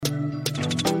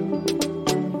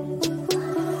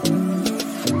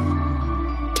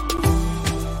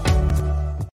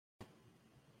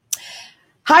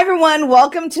Hi, everyone.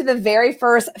 Welcome to the very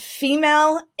first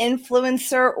Female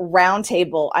Influencer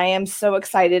Roundtable. I am so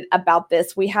excited about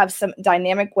this. We have some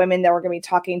dynamic women that we're going to be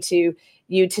talking to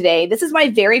you today. This is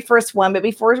my very first one, but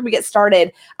before we get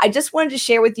started, I just wanted to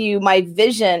share with you my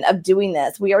vision of doing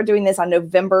this. We are doing this on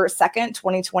November 2nd,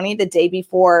 2020, the day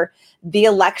before the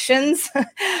elections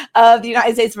of the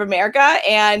United States of America.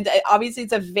 And obviously,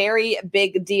 it's a very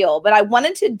big deal. But I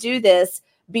wanted to do this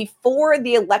before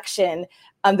the election.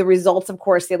 The results, of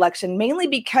course, the election, mainly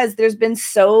because there's been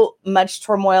so much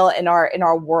turmoil in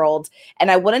our world.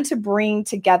 And I wanted to bring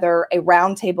together a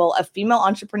roundtable of female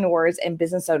entrepreneurs and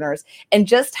business owners and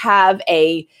just have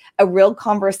a real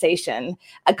conversation,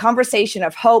 a conversation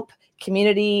of hope,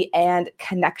 community, and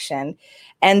connection.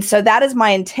 And so that is my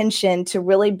intention, to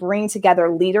really bring together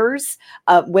leaders,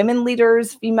 women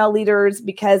leaders, female leaders,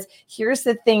 because here's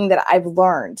the thing that I've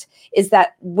learned is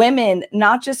that women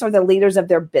not just are the leaders of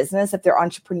their business, if they're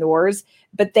entrepreneurs,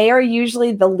 but they are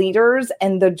usually the leaders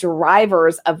and the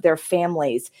drivers of their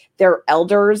families, their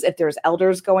elders, if there's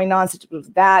elders going on, such as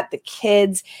that, the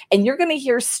kids. And you're going to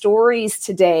hear stories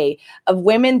today of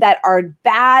women that are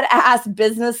badass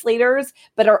business leaders,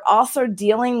 but are also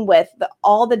dealing with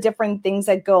all the different things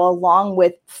that go along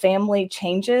with family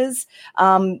changes,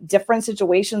 different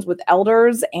situations with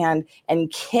elders and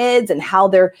kids, and how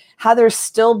they're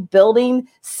still building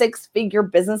six-figure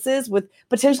businesses with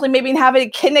potentially maybe having a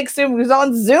kid next to them who's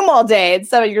on Zoom all day at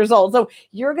 7 years old. So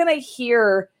you're going to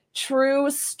hear true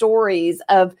stories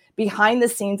of behind the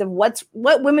scenes of what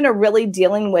women are really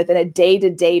dealing with in a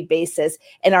day-to-day basis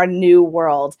in our new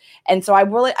world. And so I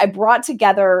brought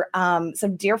together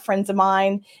some dear friends of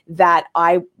mine that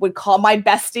I would call my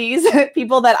besties,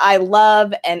 people that I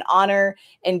love and honor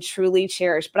and truly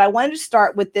cherish. But I wanted to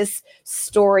start with this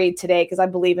story today because I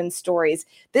believe in stories.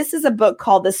 This is a book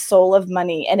called The Soul of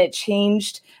Money, and it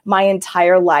changed my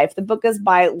entire life. The book is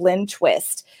by Lynn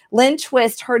Twist. Lynn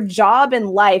Twist, her job in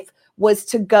life was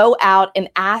to go out and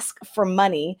ask for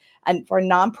money and for a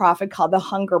nonprofit called the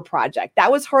Hunger Project.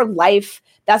 That was her life.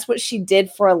 That's what she did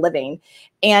for a living.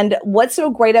 And what's so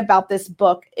great about this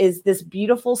book is this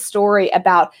beautiful story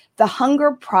about the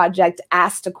Hunger Project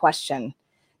asked a question.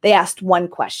 They asked one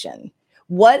question.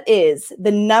 What is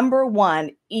the number one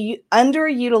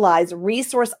underutilized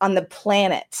resource on the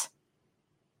planet,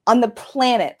 in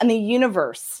the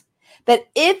universe, that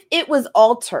if it was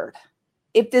altered,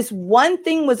 if this one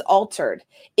thing was altered,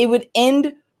 it would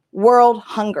end world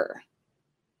hunger?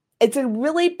 It's a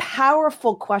really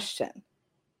powerful question.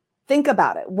 Think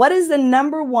about it. What is the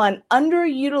number one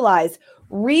underutilized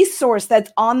resource that's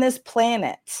on this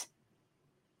planet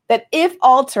that if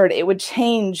altered, it would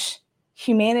change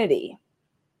humanity?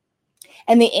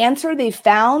 And the answer they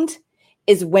found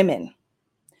is women.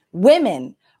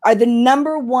 Women are the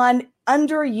number one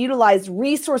underutilized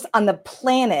resource on the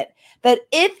planet that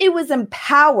if it was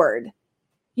empowered,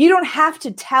 you don't have to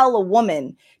tell a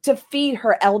woman to feed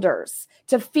her elders,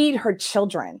 to feed her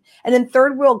children. And in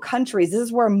third world countries, this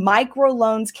is where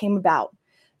microloans came about.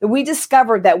 We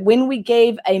discovered that when we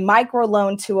gave a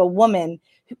microloan to a woman,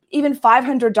 even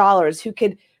 $500, who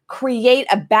could create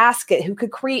a basket, who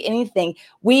could create anything,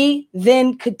 we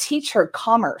then could teach her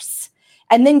commerce.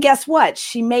 And then guess what?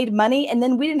 She made money, and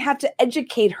then we didn't have to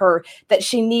educate her that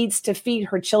she needs to feed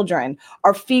her children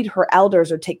or feed her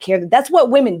elders or take care of them. That's what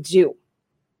women do.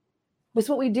 That's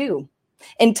what we do.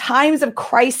 In times of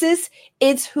crisis,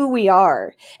 it's who we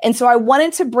are. And so I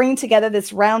wanted to bring together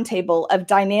this roundtable of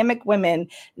dynamic women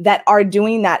that are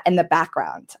doing that in the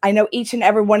background. I know each and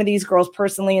every one of these girls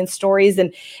personally in stories,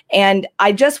 and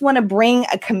I just want to bring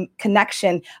a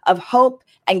connection of hope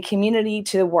and community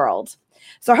to the world.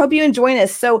 So I hope you enjoy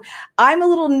this. So I'm a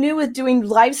little new with doing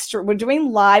live stream. We're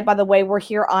doing live, by the way. We're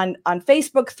here on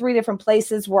Facebook, 3 different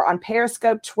places. We're on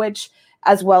Periscope, Twitch,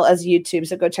 as well as YouTube.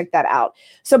 So go check that out.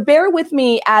 So bear with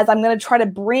me as I'm going to try to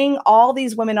bring all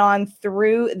these women on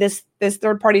through this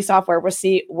third-party software. We'll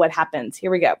see what happens.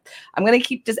 Here we go. I'm going to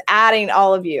keep just adding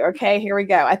all of you. Okay, here we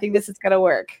go. I think this is going to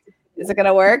work. Is it going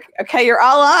to work? Okay, you're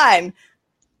all on.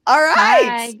 All right.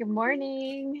 Hi, good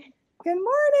morning. Good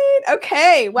morning.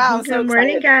 Okay. Wow. I'm so Good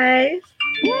morning, excited. guys.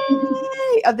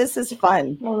 Yay. Oh, this is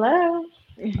fun. Hello.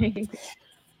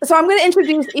 So I'm going to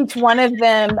introduce each one of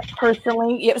them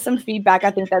personally. You have some feedback. I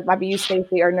think that might be you,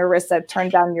 Stacey or Narissa. Turn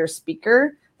down your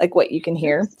speaker, like what you can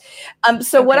hear.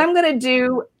 So what I'm going to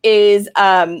do is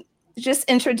just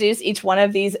introduce each one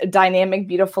of these dynamic,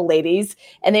 beautiful ladies.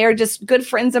 And they are just good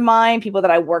friends of mine, people that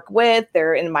I work with.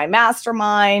 They're in my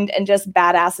mastermind and just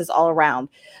badasses all around.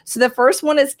 So the first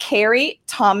one is Carrie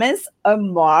Thomas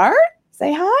Amar.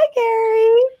 Say hi,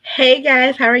 Carrie. Hey,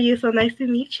 guys. How are you? So nice to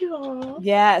meet you all.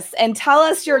 Yes. And tell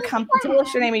us your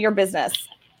name of your business.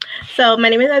 So my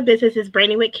name is my business is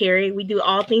Branding with Carrie. We do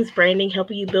all things branding,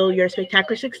 helping you build your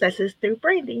spectacular successes through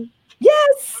branding.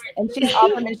 Yes. And she's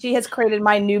awesome. And she has created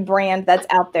my new brand that's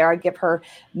out there. I give her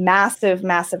massive,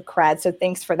 massive cred. So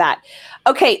thanks for that.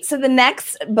 Okay. So the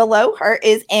next below her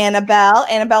is Annabelle.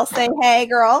 Annabelle, say hey,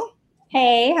 girl.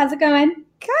 Hey, how's it going?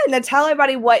 Good. Now tell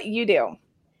everybody what you do.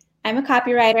 I'm a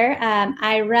copywriter.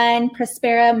 I run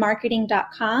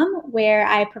prosperamarketing.com, where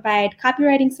I provide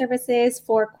copywriting services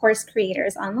for course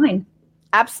creators online.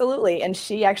 Absolutely. And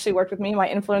she actually worked with me, my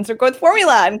influencer growth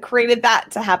formula, and created that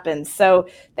to happen. So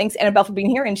thanks, Annabelle, for being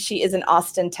here. And she is in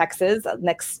Austin, Texas,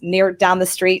 down the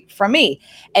street from me.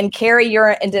 And Carrie,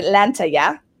 you're in Atlanta,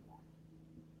 yeah?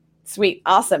 Sweet.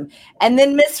 Awesome. And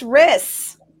then Miss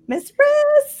Riss. Miss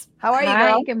Riss, how are you,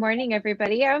 girl? Hi, good morning,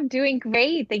 everybody. I'm doing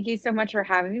great. Thank you so much for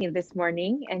having me this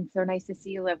morning. And so nice to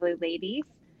see you, lovely ladies.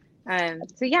 My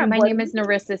name is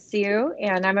Narissa Sue,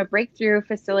 and I'm a breakthrough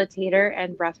facilitator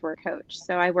and breathwork coach.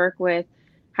 So I work with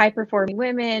high-performing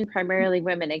women, primarily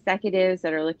women executives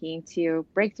that are looking to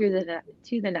break through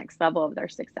to the next level of their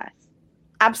success.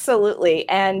 Absolutely.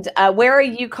 And where are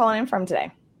you calling in from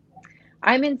today?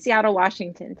 I'm in Seattle,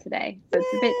 Washington today. So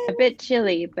it's a bit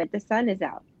chilly, but the sun is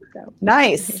out. So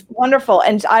nice. Wonderful.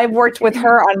 And I've worked with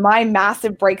her on my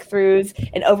massive breakthroughs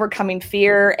and overcoming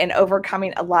fear and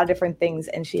overcoming a lot of different things.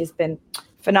 And she has been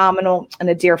phenomenal and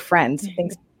a dear friend.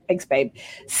 Thanks, babe.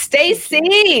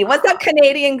 Stacy, what's up,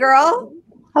 Canadian girl?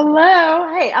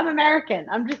 Hello. Hey, I'm American.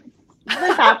 I'm just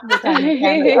half the time in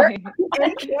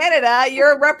Canada.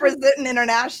 You're representing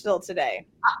international today.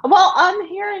 Well, I'm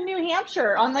here in New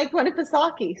Hampshire on Lake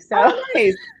Winnipesaukee. So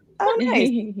nice. Oh,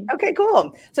 nice. Okay,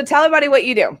 cool. So tell everybody what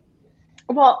you do.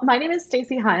 Well, my name is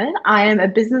Stacy Hyman. I am a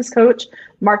business coach,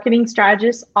 marketing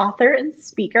strategist, author, and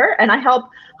speaker, and I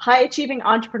help high-achieving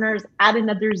entrepreneurs add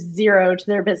another zero to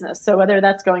their business. So whether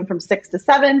that's going from 6 to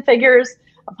 7 figures,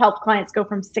 I've helped clients go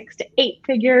from 6 to 8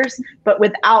 figures, but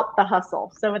without the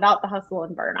hustle. So without the hustle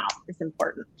and burnout is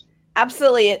important.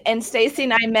 Absolutely. And Stacy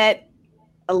and I met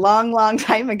a long, long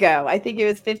time ago. I think it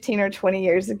was 15 or 20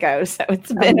 years ago. So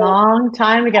it's been a long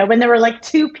time ago when there were like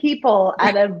 2 people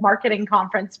at a marketing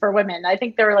conference for women. I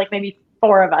think there were like maybe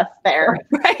 4 of us there.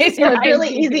 Right. So it was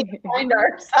really easy to find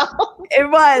ourselves. It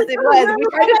was.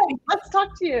 Let's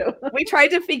talk to you. We tried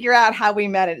to figure out how we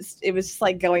met. It was just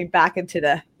like going back into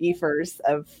the ethers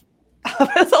of it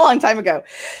was a long time ago.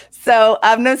 So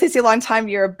I've known Stacey a long time.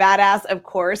 You're a badass, of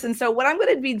course. And so what I'm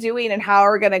going to be doing and how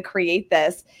we're going to create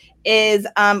this is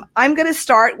I'm going to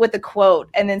start with a quote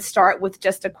and then start with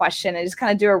just a question and just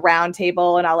kind of do a round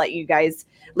table. And I'll let you guys,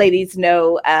 ladies,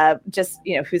 know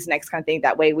who's next kind of thing.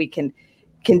 That way we can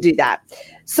do that.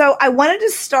 So I wanted to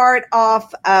start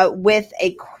off with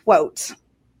a quote.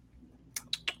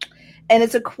 And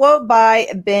it's a quote by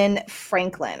Ben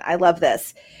Franklin. I love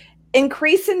this.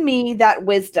 Increase in me that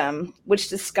wisdom which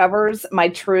discovers my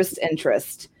truest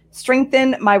interest.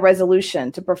 Strengthen my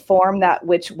resolution to perform that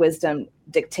which wisdom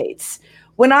dictates.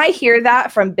 When I hear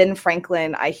that from Ben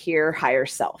Franklin, I hear higher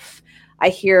self. I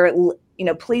hear,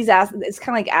 please ask. It's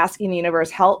kind of like asking the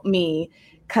universe, help me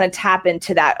kind of tap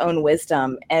into that own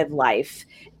wisdom of life.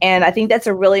 And I think that's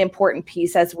a really important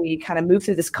piece as we kind of move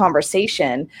through this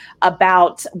conversation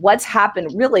about what's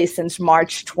happened really since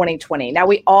March 2020. Now,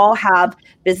 we all have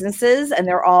businesses and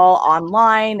they're all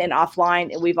online and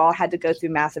offline, and we've all had to go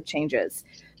through massive changes.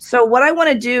 So what I want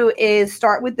to do is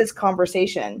start with this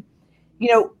conversation.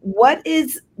 What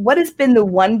has been the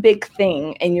one big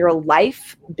thing in your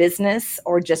life, business,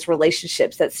 or just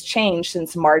relationships that's changed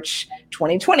since March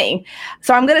 2020?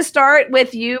 So I'm going to start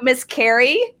with you, Miss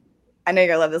Carrie. I know you're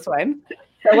going to love this one.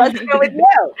 So let's go with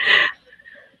you.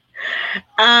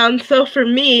 So for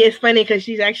me, it's funny because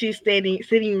she's actually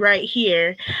sitting right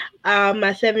here.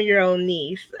 My 7-year-old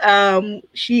niece.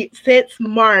 Since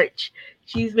March,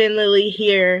 she's been literally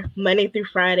here Monday through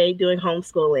Friday doing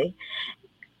homeschooling.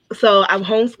 So I'm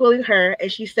homeschooling her,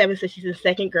 and she's 7, so she's in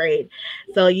 2nd grade.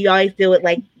 So you always deal with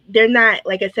they're not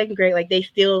like at 2nd grade, they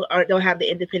still don't have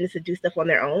the independence to do stuff on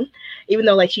their own, even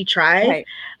though she tries. Right.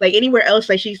 Like anywhere else,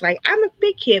 she's like, I'm a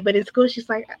big kid, but in school she's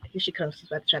like, here she comes, she's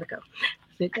about to try to go.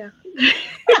 Sit down.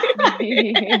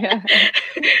 Yeah.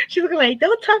 She's looking like,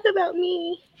 don't talk about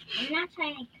me. I'm not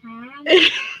trying to come.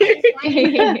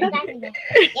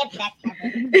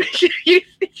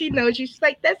 She knows. She's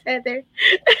like, that's Heather.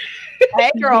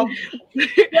 Hey, girl.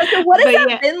 So what has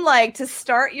that been like to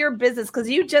start your business? Because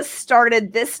you just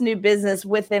started this new business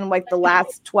within the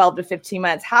last 12 to 15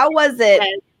 months. How was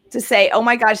it to say, oh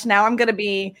my gosh, now I'm going to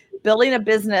be building a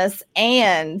business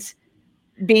and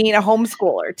being a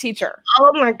homeschooler teacher?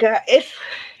 Oh my God.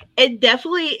 It's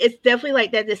definitely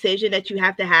like that decision that you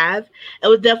have to have. It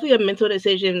was definitely a mental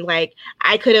decision. Like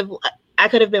I could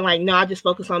have been like, no, I'll just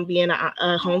focus on being a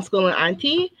homeschooling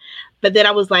auntie. But then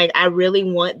I was like, I really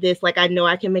want this. Like, I know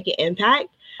I can make an impact.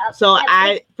 So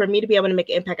for me to be able to make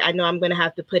an impact, I know I'm going to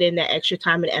have to put in that extra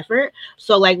time and effort.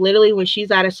 So like literally when she's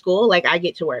out of school, like I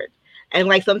get to work. And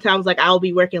like sometimes like I'll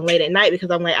be working late at night because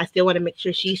I'm like, I still want to make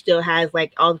sure she still has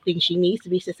like all the things she needs to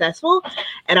be successful.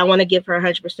 And I want to give her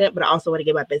 100%, but I also want to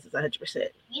give my business 100%.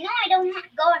 You know, I don't have to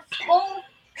go to school.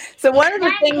 So one of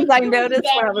the things I noticed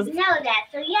when I was that,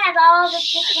 so you have all the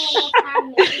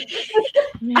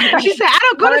time. She said, "I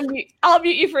don't go to." I'll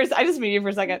mute you first. I just mute you for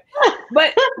a second.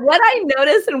 But what I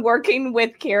noticed in working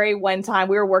with Carrie one time,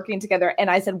 we were working together, and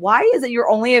I said, "Why is it you're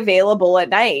only available at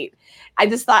night?" I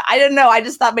just thought, I don't know. I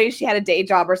just thought maybe she had a day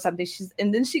job or something.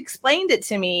 And then she explained it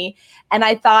to me. And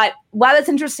I thought, wow, that's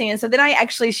interesting. And so then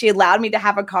she allowed me to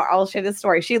have I'll share this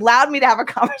story. She allowed me to have a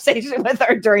conversation with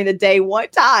her during the day one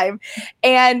time.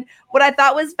 And what I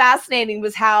thought was fascinating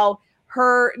was how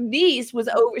her niece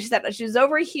she said she was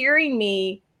overhearing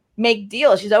me make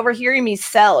deals. She's overhearing me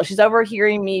sell. She's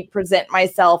overhearing me present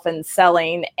myself and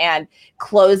selling and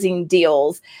closing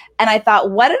deals. And I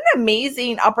thought, what an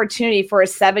amazing opportunity for a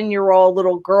 7-year-old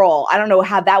little girl. I don't know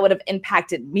how that would have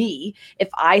impacted me if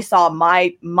I saw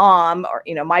my mom or,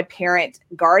 my parent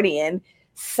guardian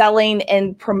selling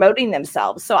and promoting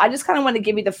themselves. So I just kind of want to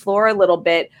give you the floor a little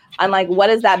bit on like, what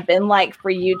has that been like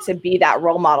for you to be that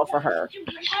role model for her?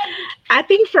 I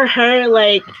think for her,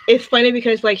 like, it's funny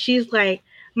because like, she's like,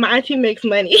 my auntie makes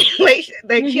money. like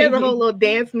she has a whole little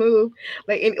dance move.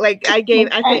 I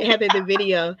sent Heather the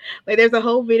video. Like there's a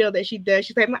whole video that she does.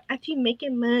 She's like, my auntie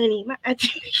making money. My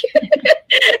auntie.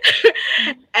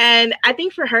 And I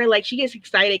think for her, like she gets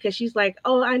excited because she's like,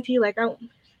 oh, auntie, like I'm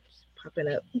popping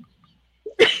up.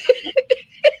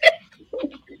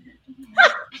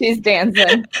 She's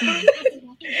dancing.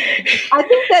 I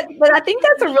think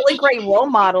that's a really great role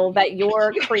model that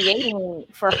you're creating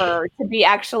for her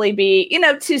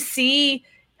to see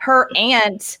her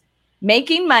aunt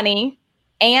making money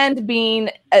and being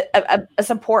a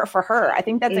support for her. I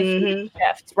think that's a huge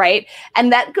shift, right?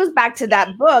 And that goes back to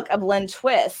that book of Lynn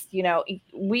Twist.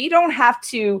 We don't have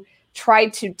to try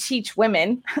to teach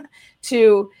women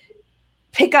to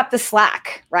pick up the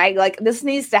slack, right? Like this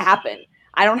needs to happen.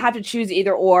 I don't have to choose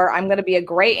either or. I'm going to be a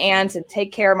great aunt and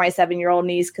take care of my 7-year-old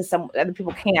niece because some other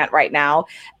people can't right now.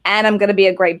 And I'm going to be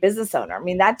a great business owner. I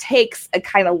mean, that takes a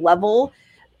kind of level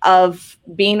of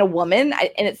being a woman.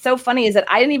 And it's so funny is that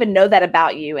I didn't even know that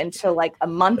about you until like a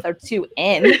month or two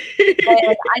in. And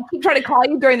I keep trying to call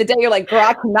you during the day. You're like, girl,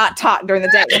 I cannot talk during the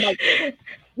day. I'm like,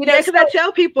 because I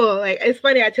tell people, like, it's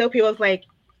funny. I tell people, it's like,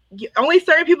 only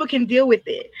certain people can deal with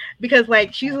it because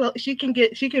like she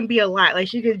can be a lot, like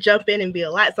she can jump in and be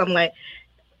a lot. So I'm like,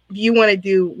 do you want to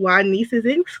do while niece is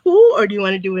in school or do you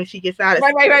want to do when she gets out of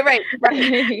school? Right.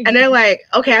 And they're like,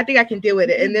 okay, I think I can deal with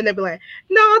it. And then they'll be like,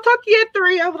 no, I'll talk to you at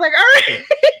 3. I was like, all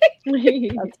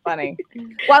right. That's funny.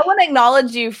 Well, I want to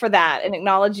acknowledge you for that and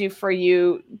acknowledge you for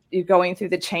you going through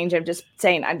the change of just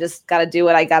saying, I just got to do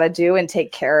what I got to do and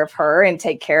take care of her and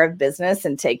take care of business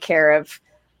and take care of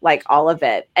like all of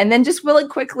it. And then just really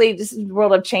quickly, just the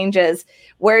world of changes.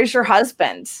 Where's your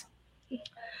husband?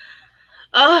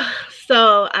 Oh,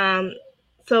 so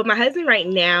my husband right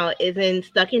now is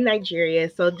stuck in Nigeria.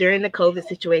 So during the COVID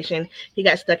situation, he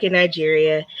got stuck in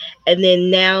Nigeria. And then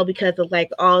now because of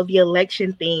like all the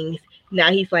election things,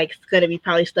 now he's like going to be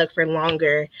probably stuck for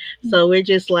longer. So we're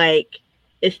just like,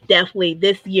 it's definitely,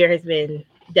 this year has been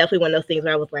definitely one of those things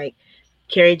where I was like,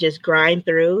 Carrie, just grind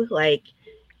through, like,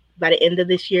 by the end of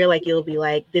this year, like it'll be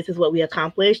like, this is what we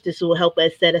accomplished. This will help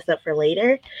us set us up for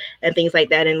later and things like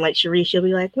that. And like Cherie, she'll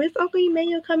be like, when's Uncle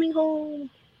Emmanuel coming home?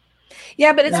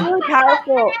 Yeah, but it's really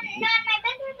powerful.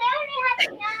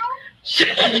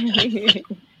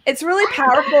 It's really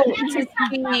powerful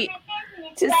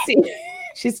to see.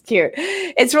 She's cute.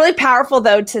 It's really powerful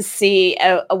though to see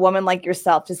a woman like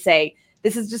yourself to say,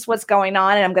 this is just what's going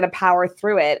on and I'm going to power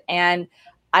through it. And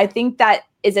I think that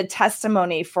is a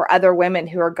testimony for other women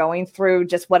who are going through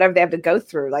just whatever they have to go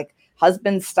through, like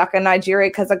husband stuck in Nigeria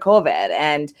because of COVID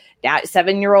and now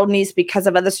 7-year-old niece because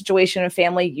of other situation and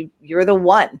family. You're the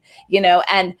one,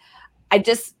 and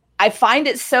I find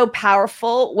it so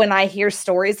powerful when I hear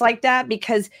stories like that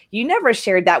because you never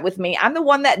shared that with me. I'm the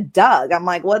one that dug. I'm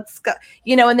like,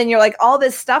 and then you're like all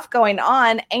this stuff going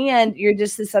on and you're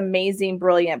just this amazing,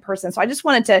 brilliant person. So I just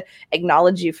wanted to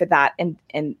acknowledge you for that and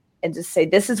just say,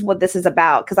 this is what this is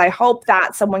about. Because I hope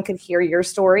that someone could hear your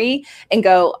story and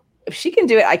go, if she can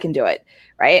do it, I can do it.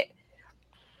 Right.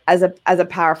 as a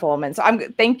powerful woman. So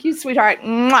thank you, sweetheart.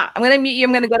 Mwah. I'm going to mute you.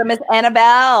 I'm going to go to Miss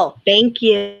Annabelle. Thank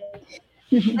you.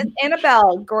 Miss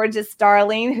Annabelle, gorgeous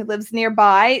darling who lives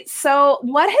nearby. So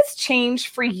what has changed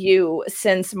for you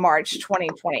since March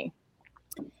 2020?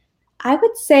 I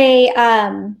would say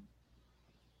I'm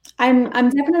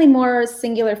definitely more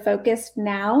singular focused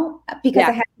now because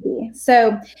I have to be.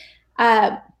 So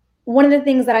one of the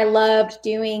things that I loved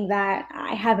doing that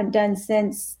I haven't done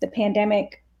since the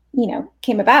pandemic,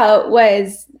 came about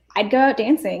was I'd go out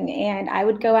dancing, and I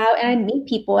would go out and I'd meet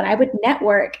people and I would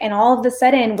network. And all of a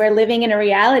sudden we're living in a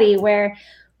reality where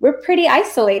we're pretty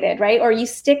isolated, right? Or you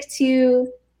stick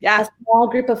to a small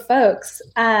group of folks.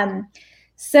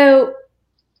 So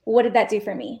what did that do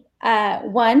for me?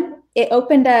 One, it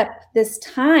opened up this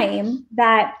time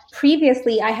that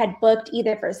previously I had booked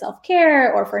either for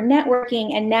self-care or for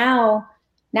networking. And now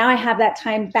I have that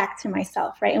time back to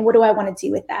myself, right? And what do I want to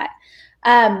do with that?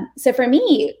 So for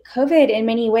me, COVID in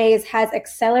many ways has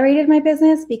accelerated my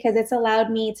business because it's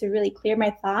allowed me to really clear my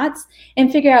thoughts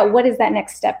and figure out what is that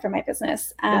next step for my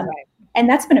business. And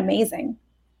that's been amazing.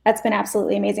 That's been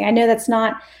absolutely amazing. I know that's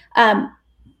not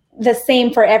the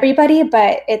same for everybody,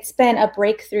 but it's been a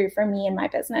breakthrough for me in my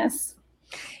business.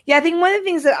 Yeah, I think one of the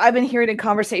things that I've been hearing in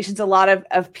conversations, a lot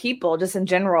of people just in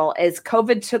general, is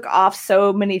COVID took off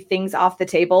so many things off the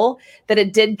table that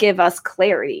it did give us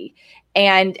clarity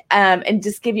and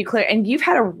just give you clarity. And you've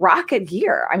had a rocket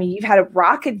year. I mean, you've had a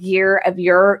rocket year of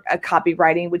your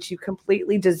copywriting, which you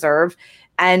completely deserve.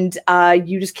 And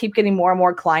you just keep getting more and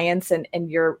more clients, and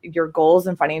your goals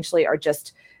and financially are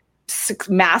just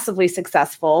massively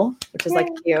successful, which is like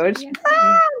huge.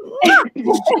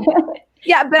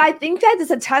 Yeah, but I think that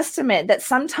is a testament that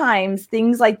sometimes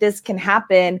things like this can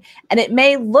happen, and it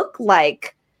may look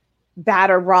like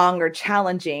bad or wrong or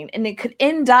challenging, and it could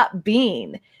end up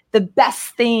being the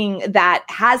best thing that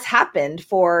has happened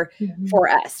for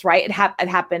us, right? It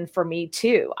happened for me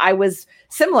too. I was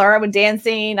similar. I was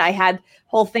dancing. I had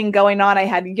whole thing going on. I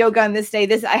had yoga on this day.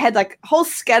 I had like a whole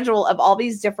schedule of all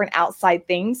these different outside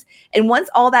things. And once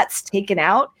all that's taken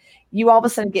out, you all of a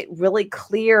sudden get really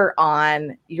clear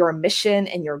on your mission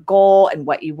and your goal and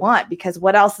what you want, because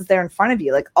what else is there in front of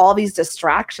you? Like all these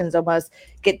distractions almost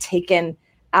get taken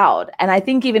out. And I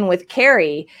think even with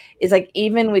Carrie is like,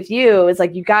 even with you, it's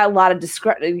like you got a lot of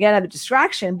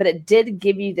distraction, but it did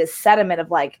give you this sediment of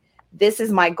like, this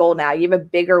is my goal now. You have a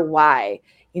bigger why,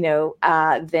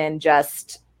 than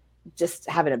just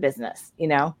having a business,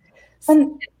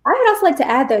 And I would also like to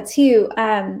add though too,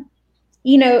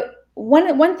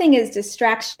 one thing is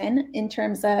distraction in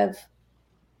terms of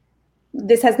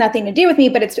this has nothing to do with me,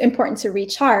 but it's important to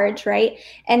recharge, right?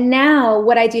 And now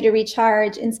what I do to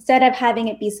recharge, instead of having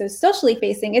it be so socially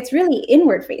facing, it's really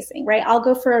inward facing, right? I'll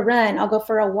go for a run, I'll go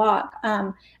for a walk.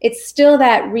 It's still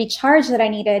that recharge that I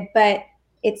needed, but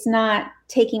it's not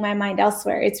taking my mind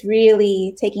elsewhere. It's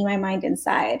really taking my mind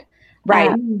inside,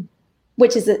 right?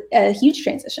 Which is a huge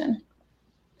transition.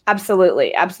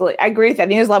 Absolutely. Absolutely. I agree with that. I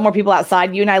think there's a lot more people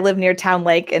outside. You and I live near Town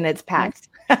Lake, and it's packed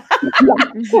all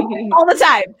the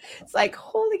time. It's like,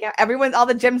 holy cow. All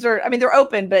the gyms are, they're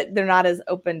open, but they're not as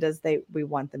opened as we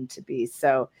want them to be.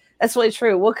 So that's really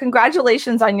true. Well,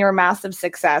 congratulations on your massive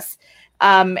success.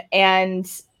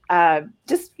 Congratulations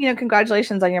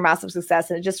on your massive success.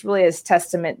 And it just really is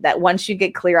testament that once you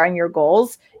get clear on your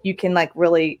goals, you can like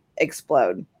really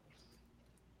explode.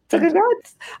 So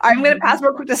congrats. All right, I'm going to pass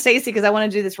real quick to Stacey because I want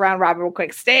to do this round robin real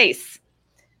quick. Stace.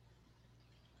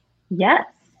 Yes.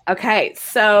 Okay,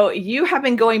 so you have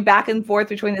been going back and forth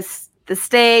between the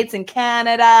States and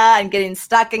Canada and getting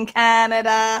stuck in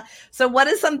Canada. So what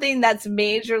is something that's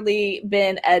majorly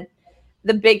been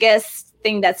the biggest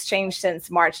thing that's changed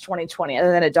since March 2020,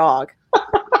 other than a dog?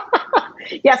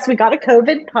 Yes, we got a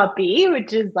COVID puppy,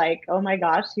 which is like, oh my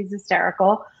gosh, he's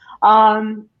hysterical.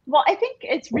 Well, I think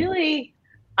it's really...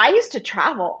 I used to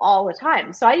travel all the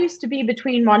time. So I used to be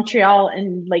between Montreal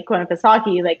and Lake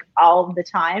Winnipesaukee, like all the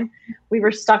time. We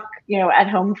were stuck, at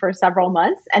home for several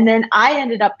months. And then I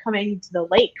ended up coming to the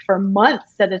lake for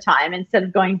months at a time instead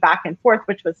of going back and forth,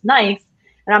 which was nice.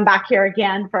 And I'm back here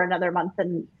again for another month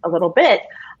and a little bit.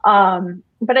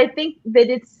 But I think that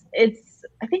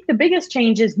I think the biggest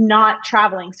change is not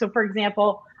traveling. So for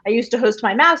example, I used to host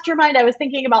my mastermind. I was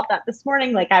thinking about that this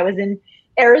morning. Like I was in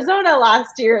Arizona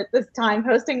last year at this time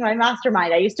hosting my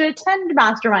mastermind. I used to attend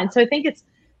mastermind. So I think it's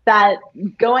that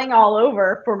going all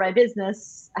over for my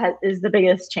business is the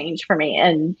biggest change for me.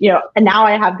 And, and now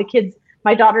I have the kids,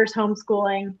 my daughter's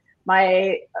homeschooling,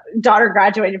 my daughter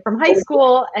graduated from high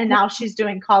school, and now she's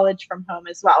doing college from home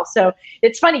as well. So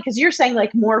it's funny because you're saying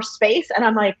like more space, and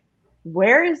I'm like,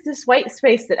 where is this white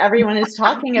space that everyone is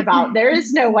talking about? There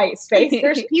is no white space.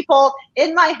 There's people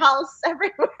in my house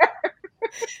everywhere.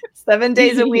 7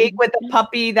 days a week with a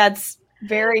puppy that's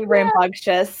very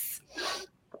rambunctious.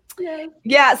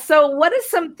 Yeah. So what is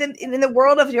something in the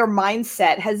world of your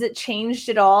mindset? Has it changed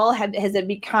at all? Has it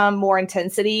become more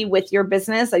intensity with your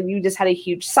business? Like you just had a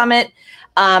huge summit.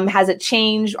 Has it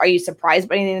changed? Are you surprised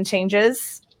by anything that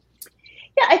changes?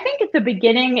 Yeah, I think at the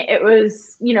beginning it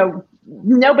was,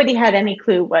 nobody had any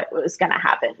clue what was going to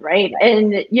happen, right?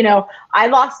 And, I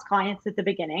lost clients at the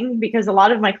beginning because a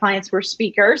lot of my clients were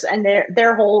speakers and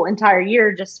their whole entire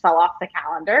year just fell off the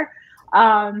calendar.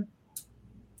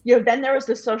 Then there was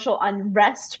the social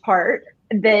unrest part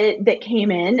that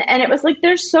came in, and it was like,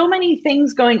 there's so many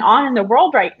things going on in the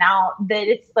world right now that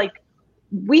it's like,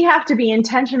 we have to be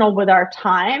intentional with our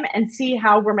time and see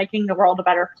how we're making the world a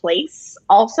better place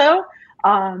also.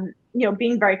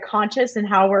 Being very conscious in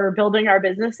how we're building our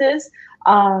businesses.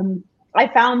 I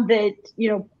found that,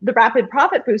 the Rapid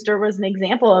Profit Booster was an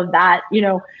example of that.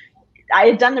 I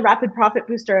had done the Rapid Profit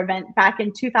Booster event back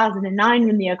in 2009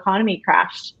 when the economy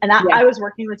crashed. And I was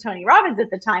working with Tony Robbins at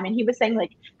the time. And he was saying,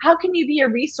 like, how can you be a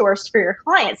resource for your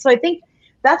clients? So I think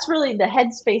that's really the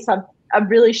headspace I've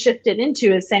really shifted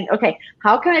into, is saying, okay,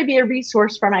 how can I be a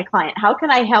resource for my client? How can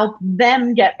I help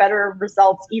them get better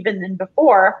results even than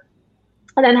before?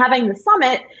 And then having the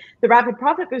summit, the Rapid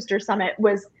Profit Booster Summit,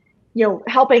 was,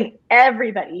 helping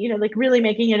everybody, like really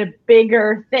making it a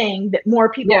bigger thing that more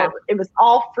people, it was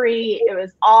all free. It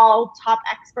was all top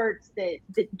experts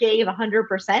that gave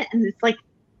 100%. And it's like,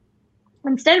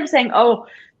 instead of saying, oh,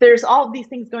 there's all these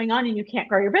things going on and you can't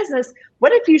grow your business,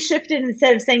 what if you shifted,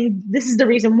 instead of saying, this is the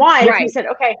reason why, if you said,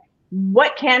 okay,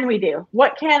 what can we do?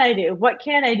 What can I do? What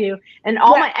can I do? And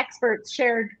all my experts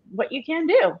shared what you can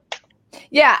do.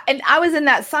 Yeah. And I was in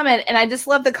that summit and I just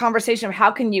love the conversation of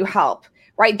how can you help,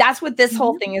 right? That's what this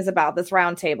whole thing is about, this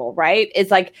roundtable, right?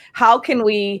 It's like, how can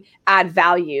we add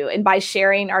value? And by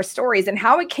sharing our stories and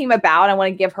how it came about, I want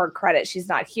to give her credit. She's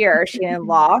not here. She's in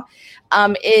law.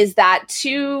 Is that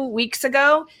 2 weeks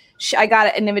ago, I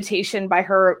got an invitation by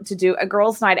her to do a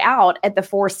girls' night out at the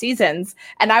Four Seasons.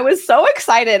 And I was so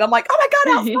excited. I'm like, oh my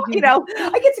God,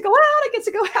 I get to go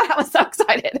out. I was so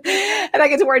excited. And I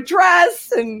get to wear a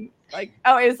dress and like,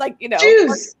 oh, it was like,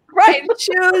 shoes. Right.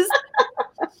 Shoes.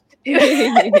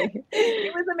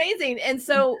 It was amazing. And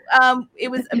so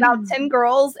it was about 10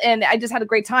 girls and I just had a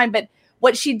great time. But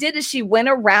what she did is she went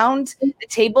around the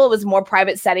table. It was a more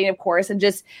private setting, of course, and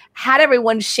just had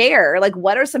everyone share, like,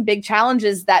 what are some big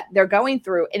challenges that they're going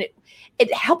through. And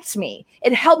it helped me.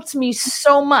 It helped me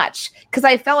so much because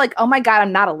I felt like, oh my God,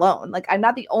 I'm not alone. Like, I'm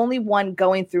not the only one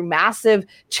going through massive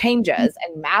changes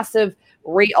and massive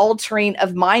re-altering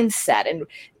of mindset. And,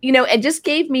 it just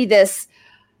gave me this,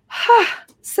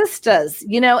 sisters,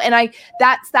 and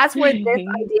that's where this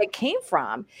idea came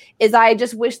from, is I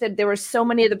just wish that there were so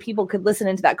many other people could listen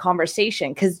into that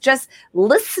conversation, because just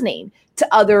listening to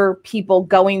other people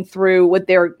going through what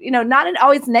they're, not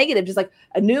always negative, just like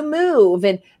a new move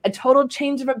and a total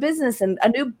change of a business and a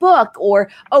new book, or,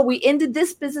 oh, we ended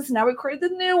this business, now we created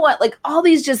the new one, like all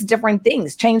these just different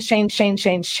things, change.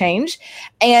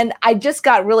 And I just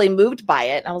got really moved by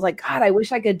it. And I was like, God, I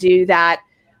wish I could do that,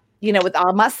 with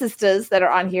all my sisters that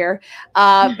are on here,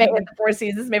 maybe at the Four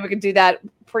Seasons, maybe we could do that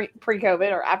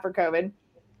pre-COVID or after COVID.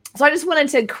 So I just wanted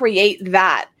to create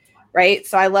that, right?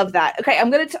 So I love that. Okay, I'm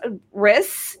going to,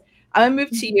 Riss, I'm going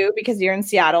to move to you because you're in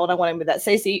Seattle and I want to move that.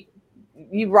 Stacey,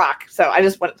 you rock. So I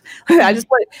just want,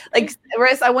 like,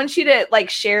 Riss, I want you to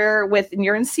like share with, and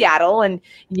you're in Seattle and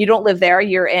you don't live there.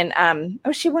 You're in,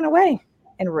 oh, she went away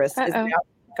and Riss is now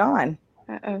gone.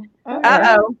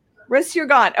 Uh-oh. Riss, you're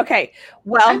gone. Okay.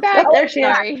 Well, I'm back. There she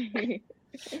is.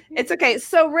 It's okay.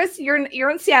 So, Riss, you're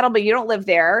in Seattle, but you don't live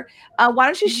there. Why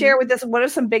don't you share with us what are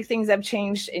some big things that have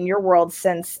changed in your world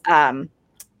since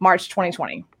March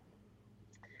 2020?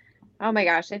 Oh my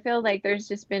gosh, I feel like there's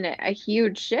just been a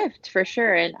huge shift for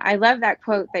sure. And I love that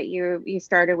quote that you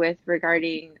started with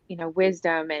regarding,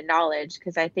 wisdom and knowledge,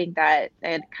 because I think that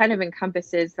it kind of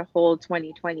encompasses the whole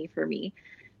 2020 for me.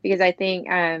 Because I think,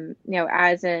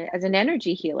 as an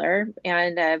energy healer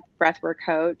and a breathwork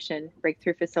coach and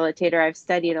breakthrough facilitator, I've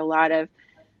studied a lot of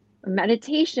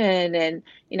meditation and,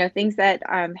 things that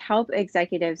help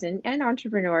executives and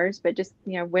entrepreneurs, but just,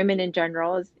 women in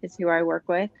general is who I work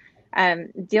with,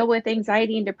 deal with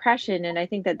anxiety and depression. And I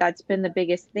think that that's been the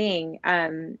biggest thing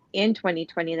in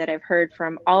 2020 that I've heard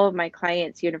from all of my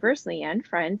clients universally and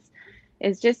friends,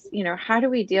 is just, how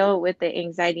do we deal with the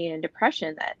anxiety and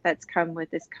depression that's come with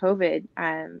this COVID,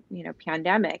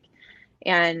 pandemic?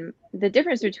 And the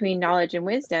difference between knowledge and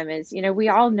wisdom is, we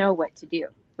all know what to do,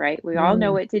 right? We all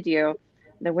know what to do.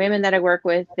 The women that I work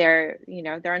with, they're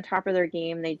on top of their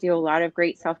game. They do a lot of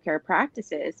great self-care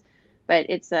practices, but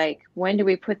it's like, when do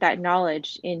we put that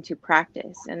knowledge into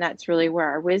practice? And that's really where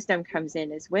our wisdom comes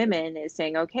in as women, is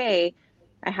saying, okay,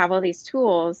 I have all these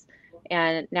tools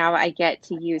and now I get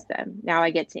to use them. Now I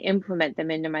get to implement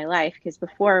them into my life. Because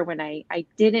before, when I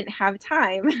didn't have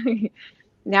time,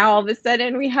 now all of a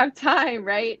sudden we have time,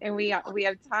 right? And we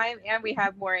have time, and we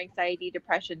have more anxiety,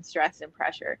 depression, stress, and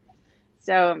pressure.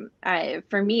 So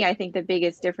for me, I think the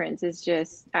biggest difference is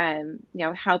just,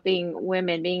 helping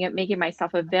women, making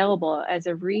myself available as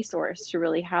a resource to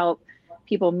really help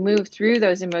people move through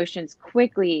those emotions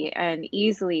quickly and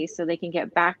easily so they can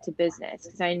get back to business.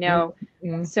 Because I know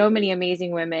so many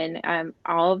amazing women,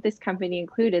 all of this company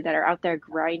included, that are out there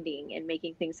grinding and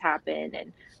making things happen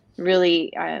and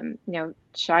really,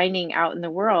 shining out in the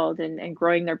world and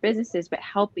growing their businesses, but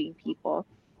helping people.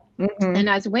 And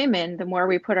as women, the more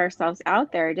we put ourselves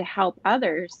out there to help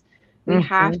others, we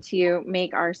have to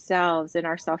make ourselves and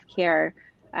our self-care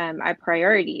a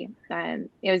priority.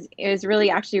 It was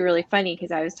really funny,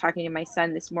 because I was talking to my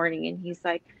son this morning, and he's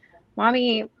like,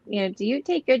 Mommy, do you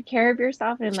take good care of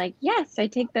yourself? And I'm like, yes, I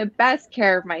take the best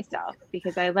care of myself,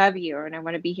 because I love you and I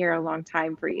want to be here a long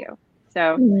time for you.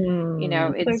 So,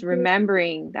 it's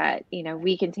remembering that,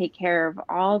 we can take care of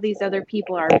all these other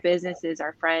people, our businesses,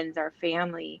 our friends, our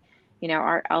family,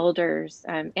 our elders,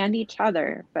 and each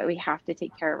other, but we have to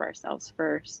take care of ourselves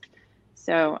first.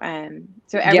 So,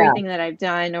 everything that I've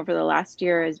done over the last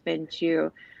year has been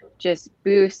to just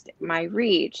boost my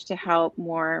reach, to help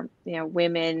more,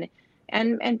 women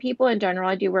and people in general.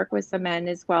 I do work with some men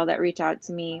as well that reach out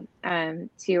to me,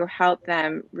 to help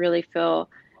them really feel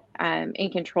in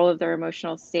control of their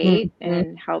emotional state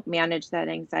and help manage that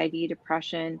anxiety,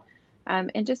 depression,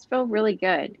 and just feel really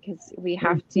good, because we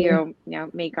have to,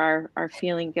 make our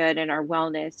feeling good and our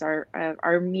wellness,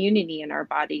 our immunity in our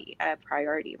body a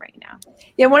priority right now.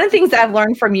 Yeah, one of the things that I've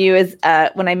learned from you is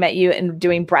when I met you and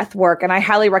doing breath work, and I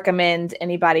highly recommend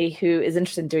anybody who is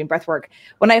interested in doing breath work.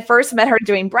 When I first met her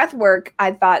doing breath work,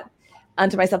 I thought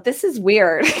unto myself, this is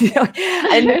weird.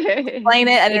 I didn't explain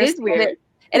it. It is weird.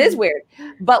 It is weird.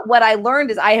 But what I learned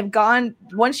is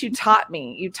once you taught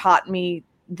me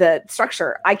the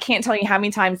structure. I can't tell you how many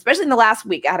times, especially in the last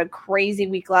week, I had a crazy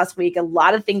week last week. A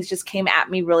lot of things just came at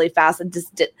me really fast and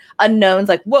just unknowns,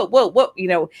 like, whoa,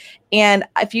 and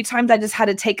a few times I just had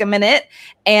to take a minute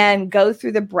and go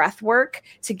through the breath work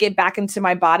to get back into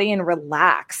my body and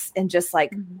relax and just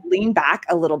like lean back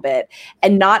a little bit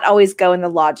and not always go in the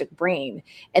logic brain.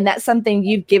 And that's something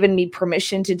you've given me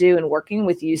permission to do in working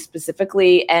with you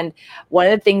specifically. And one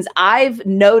of the things I've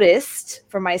noticed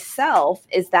for myself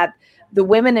is that the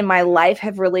women in my life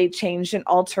have really changed and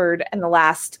altered in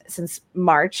since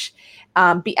March.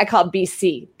 I call it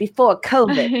BC, before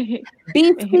COVID,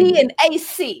 BC and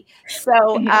AC. So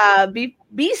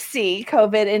BC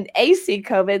COVID and AC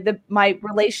COVID, my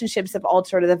relationships have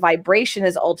altered, the vibration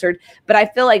has altered, but I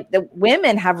feel like the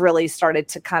women have really started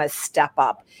to kind of step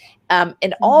up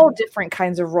in all different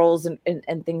kinds of roles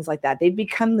and things like that. They've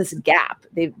become this gap.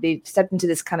 They've stepped into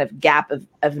this kind of gap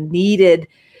of needed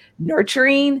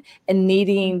nurturing and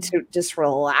needing to just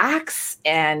relax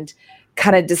and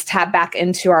kind of just tap back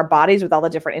into our bodies with all the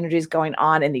different energies going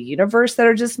on in the universe that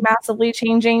are just massively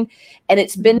changing. And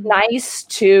it's been nice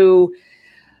to,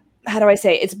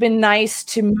 it's been nice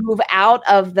to move out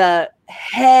of the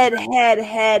head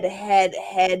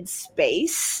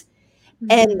space.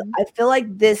 And I feel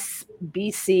like this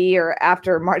BC, or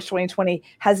after March 2020,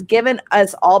 has given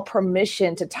us all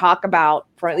permission to talk about,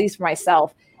 at least for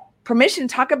myself, permission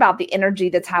to talk about the energy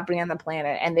that's happening on the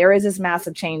planet. And there is this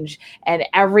massive change and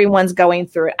everyone's going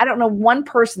through it. I don't know one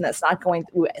person that's not going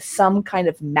through some kind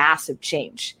of massive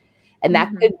change. And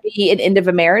that could be an end of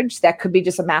a marriage. That could be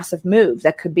just a massive move.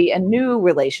 That could be a new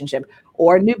relationship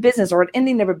or a new business or an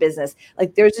ending of a business.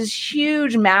 Like there's this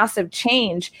huge, massive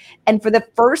change. And for the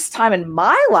first time in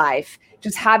my life,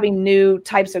 just having new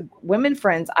types of women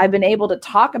friends, I've been able to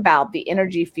talk about the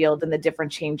energy field and the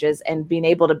different changes and being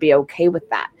able to be okay with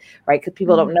that, right? Because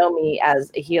people don't know me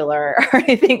as a healer or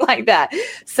anything like that.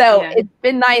 So it's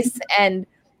been nice. And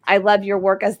I love your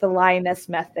work as the Lioness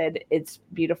Method. It's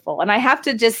beautiful. And I have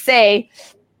to just say,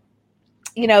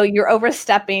 you're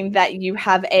overstepping that you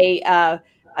have a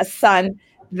son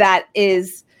that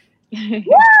is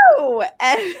woo!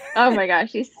 Oh my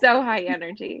gosh, he's so high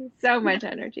energy, so much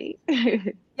energy.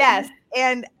 Yes.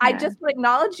 And I just would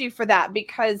acknowledge you for that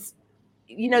because,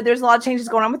 there's a lot of changes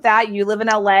going on with that. You live in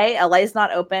LA. LA is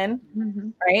not open,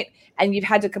 right? And you've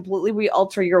had to completely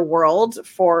re-alter your world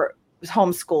for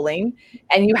homeschooling,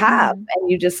 and you have,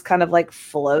 and you just kind of like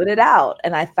float it out.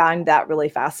 And I found that really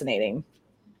fascinating.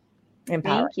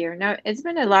 Empowering. Thank you. No, it's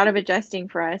been a lot of adjusting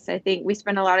for us. I think we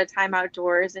spend a lot of time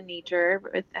outdoors in nature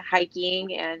with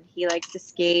hiking, and he likes to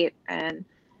skate, and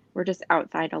we're just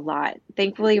outside a lot.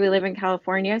 Thankfully, we live in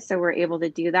California, so we're able to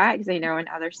do that, because I know in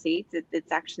other states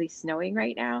it's actually snowing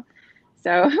right now.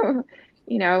 So,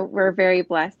 we're very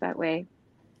blessed that way.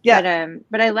 Yeah.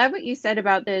 But I love what you said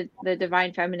about the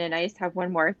divine feminine. I just have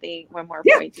one more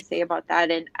point to say about that,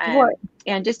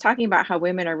 and just talking about how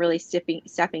women are really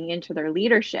stepping into their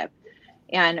leadership.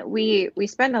 And we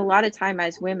spend a lot of time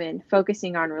as women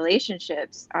focusing on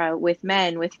relationships with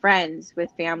men, with friends,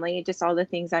 with family, just all the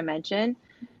things I mentioned.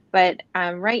 But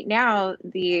right now,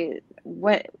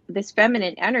 this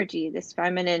feminine energy, this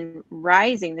feminine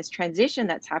rising, this transition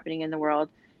that's happening in the world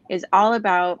is all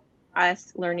about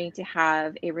us learning to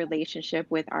have a relationship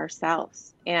with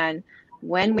ourselves. And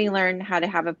when we learn how to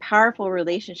have a powerful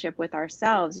relationship with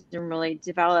ourselves and really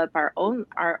develop our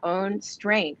own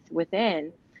strength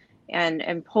within,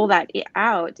 and pull that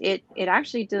out, it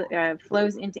actually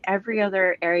flows into every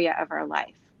other area of our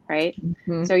life, right?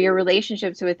 Mm-hmm. So your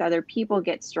relationships with other people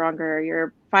get stronger,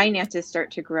 your finances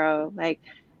start to grow, like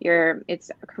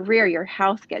it's a career, your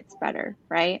health gets better,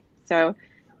 right? So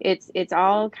it's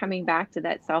all coming back to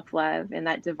that self-love and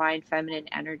that divine feminine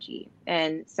energy.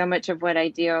 And so much of what I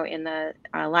do in the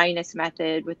Lioness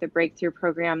Method with the breakthrough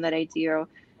program that I do,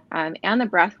 and the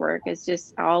breath work is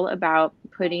just all about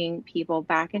putting people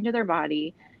back into their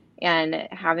body and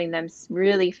having them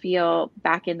really feel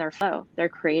back in their flow, their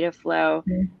creative flow,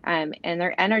 and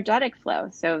their energetic flow.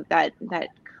 So that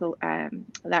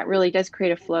really does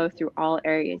create a flow through all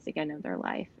areas again of their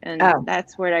life. And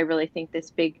that's what I really think this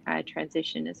big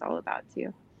transition is all about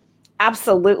too.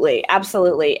 Absolutely.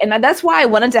 Absolutely. And that's why I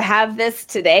wanted to have this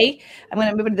today. I'm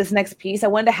going to move into this next piece. I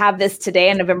wanted to have this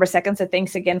today on November 2nd. So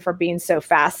thanks again for being so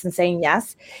fast and saying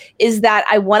yes, is that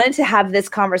I wanted to have this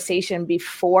conversation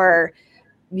before,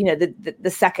 the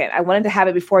second. I wanted to have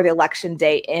it before the election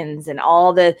day ends and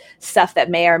all the stuff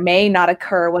that may or may not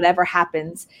occur, whatever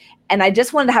happens. And I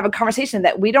just wanted to have a conversation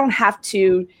that we don't have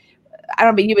to, I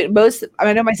don't know about you, but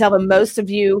I know myself and most of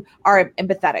you are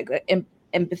empathic,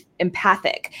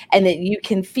 and that you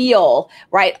can feel,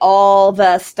 right, all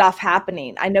the stuff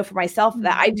happening. I know for myself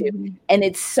that I do. And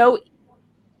it's so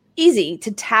easy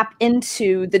to tap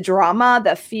into the drama,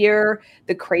 the fear,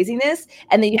 the craziness,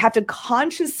 and then you have to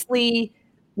consciously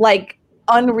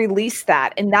unrelease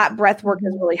that. And that breath work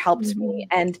has really helped me.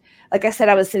 And like I said,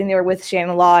 I was sitting there with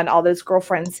Shannon Law and all those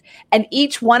girlfriends, and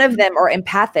each one of them are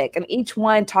empathic, and each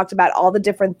one talked about all the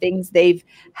different things they've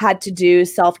had to do,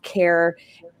 self-care,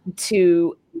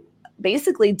 to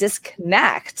basically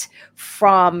disconnect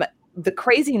from the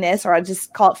craziness, or I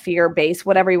just call it fear-based,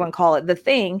 whatever you want to call it, the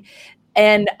thing.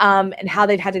 And how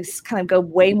they've had to just kind of go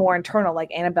way more internal,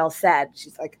 like Annabelle said.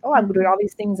 She's like, oh, I'm doing all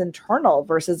these things internal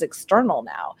versus external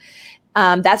now.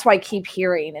 That's why I keep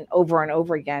hearing and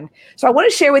over again. So I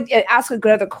want to ask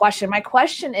another question. My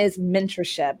question is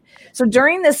mentorship. So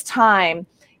during this time,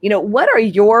 what are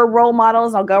your role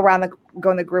models? I'll go in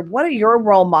the group. What are your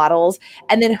role models?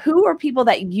 And then who are people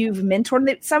that you've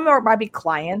mentored? Some might be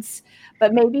clients,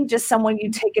 but maybe just someone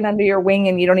you've taken under your wing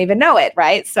and you don't even know it,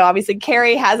 right? So obviously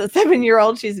Carrie has a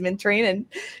 7-year-old she's mentoring and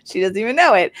she doesn't even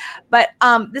know it. But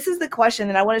this is the question,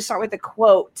 and I want to start with a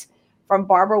quote from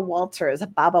Barbara Walters.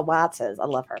 Baba Walters. I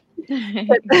love her.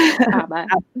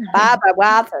 Baba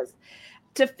Walters.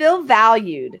 To feel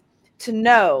valued, to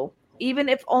know, even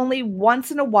if only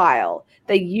once in a while,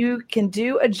 that you can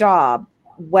do a job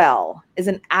well is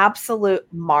an absolute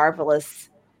marvelous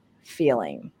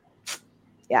feeling.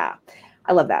 Yeah,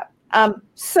 I love that.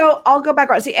 So I'll go back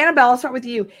around. See, Annabelle, I'll start with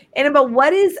you. Annabelle,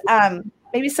 what is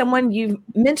maybe someone you've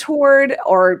mentored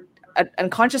or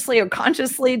unconsciously or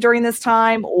consciously during this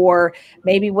time, or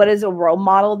maybe what is a role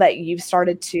model that you've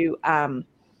started to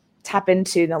tap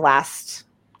into in the last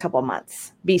couple of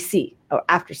months, BC, or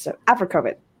after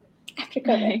COVID? After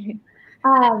COVID.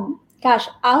 Gosh,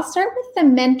 I'll start with the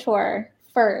mentor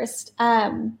first.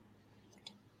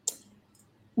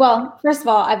 Well, first of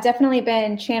all, I've definitely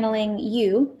been channeling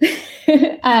you.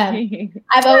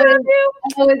 I've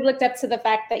always looked up to the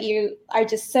fact that you are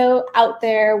just so out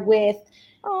there with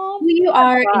who you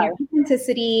are and your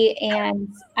authenticity.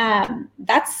 And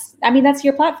that's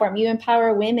your platform. You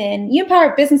empower women, you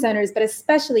empower business owners, but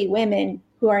especially women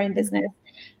who are in business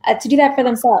to do that for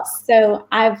themselves. So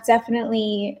I'm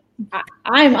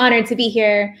honored to be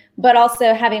here, but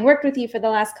also having worked with you for the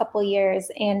last couple of years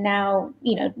and now,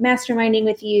 masterminding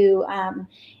with you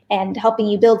and helping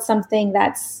you build something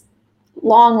that's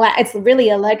it's really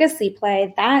a legacy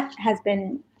play. That has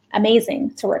been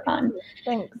amazing to work on.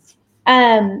 Thanks.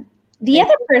 The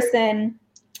other person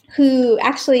who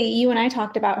actually you and I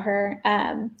talked about her,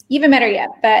 you haven't met her yet,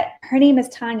 but her name is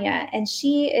Tanya, and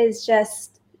she's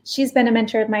been a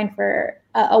mentor of mine for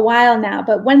a while now.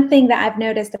 But one thing that I've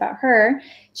noticed about her,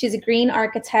 she's a green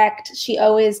architect. She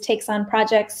always takes on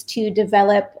projects to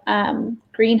develop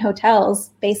green hotels,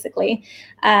 basically.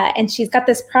 And she's got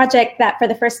this project that for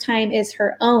the first time is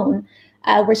her own,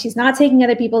 where she's not taking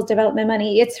other people's development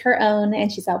money. It's her own, and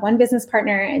she's got one business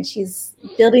partner, and she's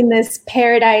building this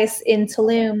paradise in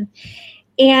Tulum.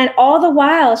 And all the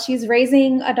while, she's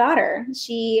raising a daughter.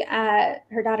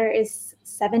 Her daughter is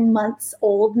 7 months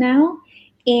old now,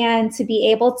 and to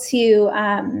be able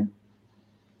to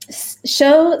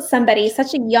show somebody,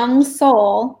 such a young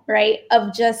soul, right,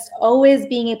 of just always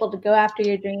being able to go after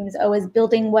your dreams, always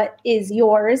building what is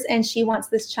yours, and she wants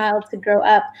this child to grow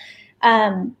up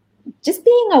just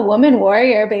being a woman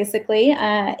warrior, basically,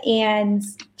 and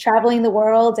traveling the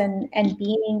world and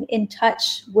being in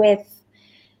touch with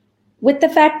the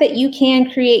fact that you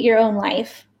can create your own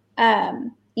life.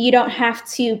 You don't have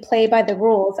to play by the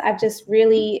rules. I've just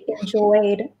really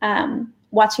enjoyed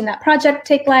watching that project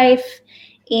take life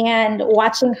and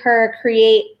watching her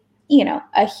create,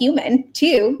 a human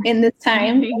too in this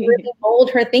time, and really mold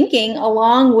her thinking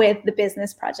along with the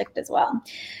business project as well.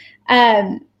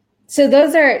 So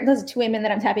those are two women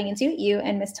that I'm tapping into, you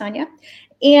and Miss Tanya.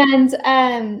 And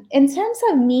in terms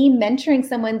of me mentoring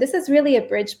someone, this is really a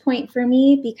bridge point for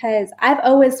me, because I've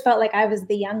always felt like I was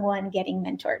the young one getting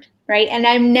mentored, right? And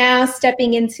I'm now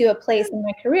stepping into a place in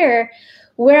my career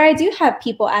where I do have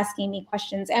people asking me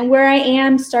questions, and where I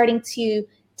am starting to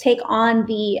take on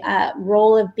the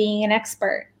role of being an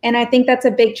expert. And I think that's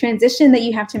a big transition that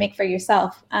you have to make for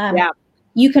yourself.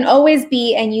 You can always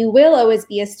be, and you will always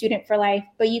be, a student for life,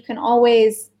 but you can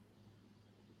always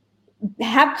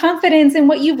have confidence in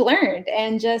what you've learned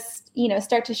and just,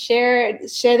 start to share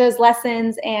those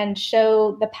lessons and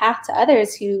show the path to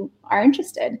others who are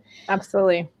interested.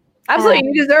 Absolutely.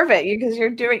 You deserve it, because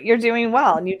you're doing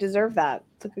well, and you deserve that.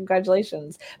 So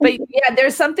congratulations. But yeah,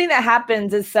 there's something that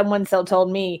happens, as someone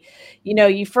told me,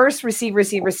 you first receive,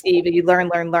 and you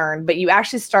learn, but you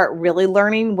actually start really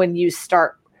learning when you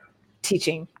start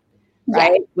teaching,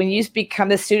 right? Yeah. When you become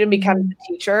the student, becomes the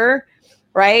teacher,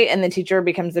 right? And the teacher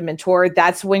becomes the mentor.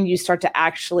 That's when you start to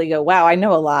actually go, wow, I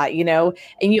know a lot,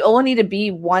 and you only need to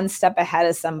be one step ahead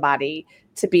of somebody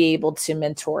to be able to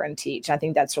mentor and teach. I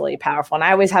think that's really powerful. And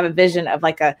I always have a vision of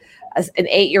like an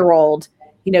 8-year-old,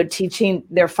 teaching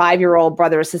their 5-year-old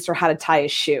brother or sister how to tie a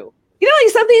shoe.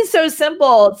 Like something so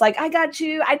simple. It's like, I got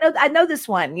you. I know this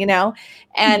one,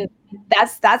 and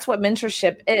that's what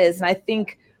mentorship is. And I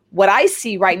think what I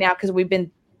see right now, because we've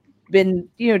been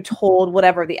told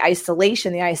whatever, the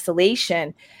isolation,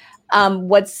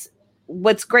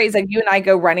 what's great is like you and I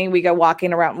go running, we go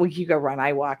walking around. Well, you go run,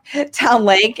 I walk Town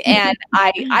Lake. And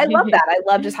I love that. I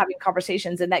love just having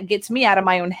conversations, and that gets me out of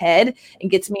my own head and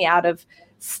gets me out of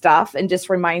stuff, and just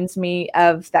reminds me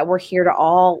of that we're here to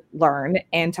all learn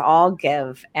and to all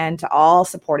give and to all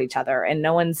support each other. And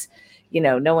no one's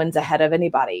ahead of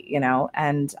anybody,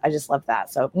 and I just love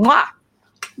that. So mwah!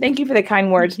 Thank you for the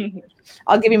kind words.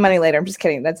 I'll give you money later. I'm just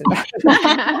kidding. That's enough.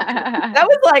 That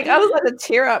was like, I was about to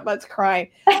tear up. I was crying.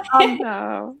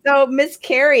 So Miss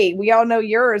Carrie, we all know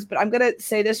yours, but I'm going to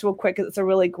say this real quick, because it's a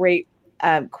really great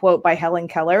quote by Helen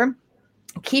Keller.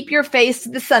 Keep your face to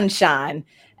the sunshine,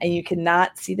 and you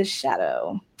cannot see the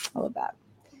shadow. I love that.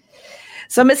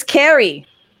 So Miss Carrie,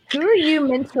 who are you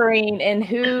mentoring, and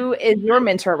who is your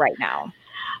mentor right now?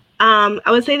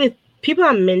 I would say that people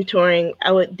I'm mentoring,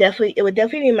 it would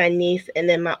definitely be my niece, and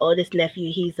then my oldest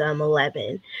nephew. He's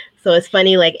 11. So it's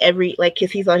funny, because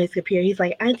he's on his computer. He's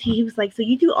like, Auntie, he was like, so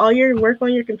you do all your work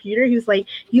on your computer? He was like,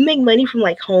 you make money from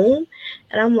home?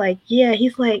 And I'm like, yeah.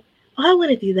 He's like, oh, I want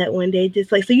to do that one day.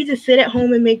 Just so you just sit at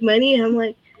home and make money? And I'm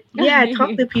like, yeah, I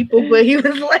talk to people. But he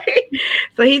was like,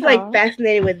 so he's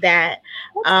fascinated with that.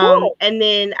 Cool. And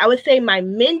then I would say my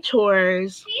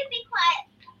mentors. Please be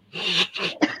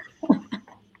quiet.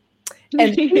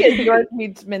 And she is your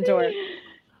mentor.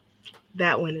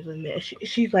 That one is a mess.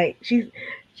 She's a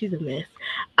mess.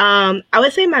 I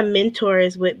would say my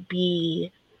mentors would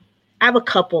be, I have a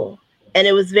couple, and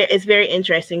it's very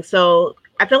interesting. So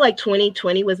I feel like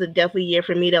 2020 was definitely year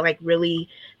for me to really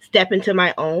step into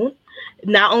my own,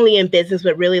 not only in business,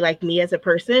 but really me as a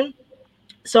person.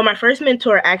 So my first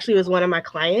mentor actually was one of my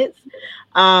clients.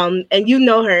 And you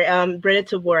know her,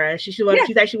 Britta Tabora. She's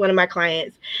actually one of my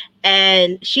clients.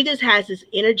 And she just has this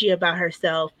energy about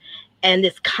herself. and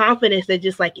this confidence that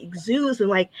just like exudes. And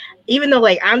like, even though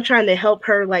like I'm trying to help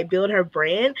her like build her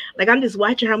brand, like I'm just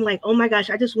watching her, I'm like, oh my gosh,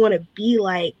 I just want to be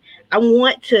like, I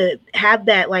want to have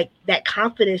that, like that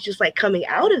confidence just like coming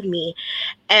out of me.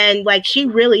 And like, she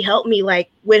really helped me like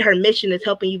with her mission is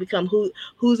helping you become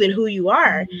who's and who you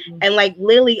are. Mm-hmm. And like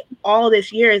literally all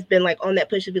this year has been like on that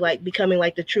push to be like becoming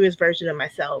like the truest version of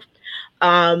myself.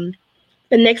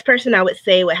 The next person I would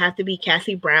say would have to be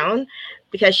Cassie Brown,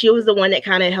 because she was the one that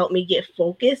kind of helped me get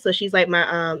focused. So she's like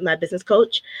my my business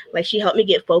coach. Like she helped me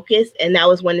get focused, and that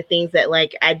was one of the things that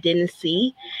like I didn't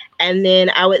see. And then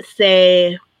I would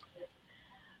say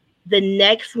the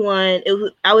next one,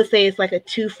 I would say it's like a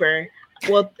twofer.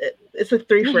 Well, it's a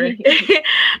threefer.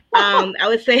 I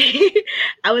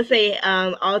would say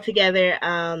all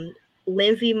together,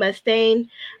 Lindsay Mustang,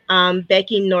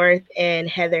 Becky North, and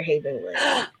Heather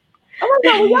Havenwood. Oh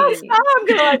my God, well, stop. I'm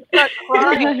gonna like start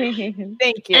crying.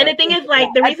 Thank you. And the thing is, like,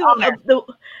 the reason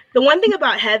the one thing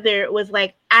about Heather was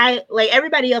like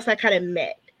everybody else I kind of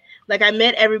met. Like I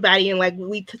met everybody and like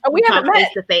we talked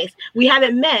face to face. We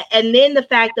haven't met. And then the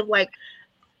fact of like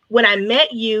when I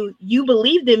met you, you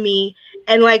believed in me,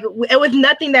 and like it was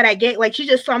nothing that I get. Like she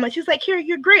just saw me. She's like, "Here,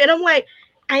 you're great," and I'm like,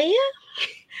 "I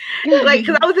am." Like,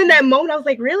 because I was in that moment, I was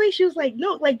like, "Really?" She was like,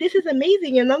 "No, like this is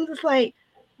amazing," and I'm just like,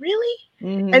 "Really?"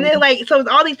 Mm-hmm. And then like so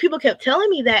all these people kept telling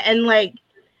me that, and like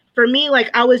for me, like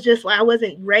I was just I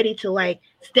wasn't ready to like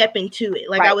step into it.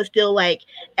 Like I was still like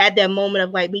at that moment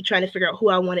of like me trying to figure out who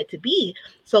I wanted to be.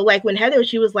 So like when Heather,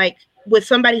 she was like with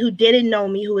somebody who didn't know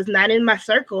me, who was not in my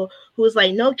circle, who was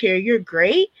like, "No, Carrie, you're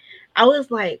great." I was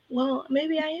like, well,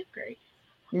 maybe I am great.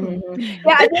 Mm-hmm.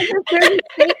 Yeah, I think there's a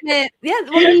statement. Yeah,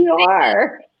 well, you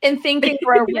are. In Think and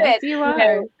Grow Rich, yes, you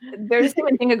are. There's a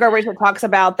statement in Think and Grow Rich that talks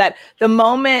about that the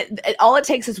moment, all it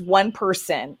takes is one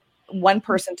person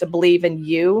to believe in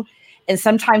you, and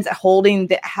sometimes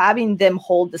having them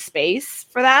hold the space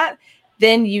for that,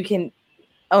 then you can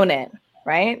own it,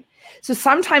 right? So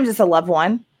sometimes it's a loved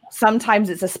one, sometimes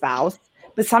it's a spouse,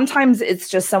 but sometimes it's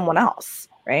just someone else.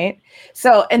 Right.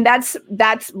 So, and that's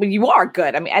when you are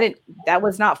good. I mean, that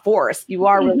was not forced. You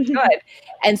are really good.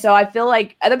 And so I feel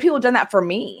like other people have done that for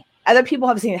me. Other people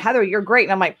have seen, Heather, you're great.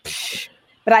 And I'm like, psh.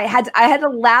 But I had to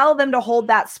allow them to hold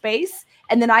that space,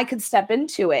 and then I could step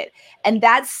into it. And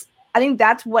I think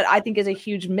that's what I think is a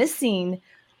huge missing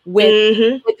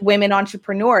with women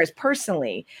entrepreneurs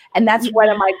personally. And that's one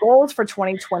of my goals for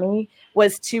 2020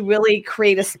 was to really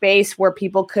create a space where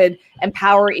people could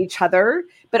empower each other,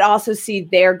 but also see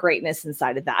their greatness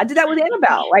inside of that. I did that with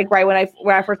Annabelle. Like when I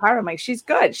first hired her, I'm like, she's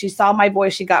good. She saw my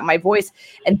voice. She got my voice.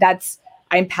 And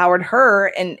I empowered her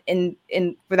in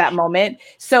for that moment.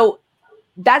 So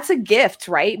that's a gift,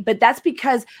 right? But that's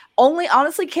because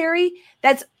honestly, Carrie,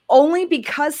 that's only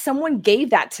because someone gave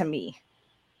that to me.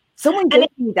 Someone gave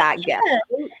me that gift.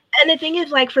 And the thing is,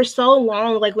 like, for so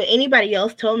long, like, when anybody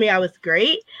else told me I was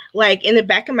great, like, in the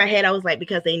back of my head, I was like,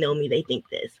 because they know me, they think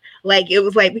this. Like, it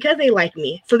was like, because they like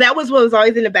me. So that was what was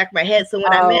always in the back of my head. So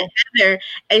when I met Heather,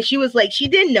 and she was like, she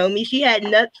didn't know me. She had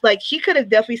nuts. Like, she could have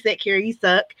definitely said, Carrie, you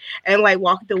suck, and, like,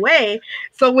 walked away.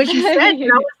 So when she said that,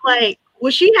 I was like,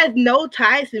 well, she has no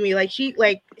ties to me. Like, she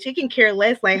can care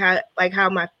less, how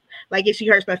my, like if she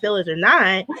hurts my feelings or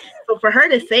not. So for her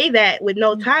to say that with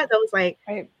no ties, I was like,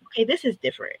 okay, this is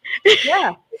different.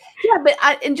 Yeah.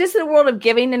 But in just in the world of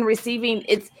giving and receiving,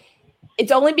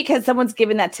 it's only because someone's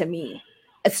given that to me,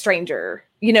 a stranger,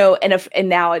 and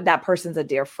now that person's a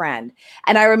dear friend.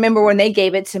 And I remember when they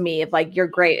gave it to me, of like, you're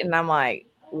great. And I'm like,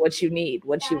 what you need,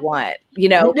 what you want,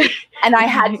 and I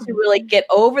had to really get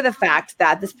over the fact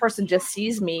that this person just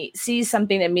sees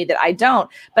something in me that I don't,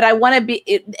 but I want to be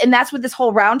it. And that's what this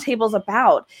whole roundtable is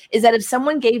about, is that if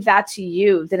someone gave that to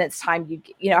you, then it's time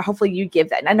hopefully you give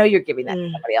that. And I know you're giving that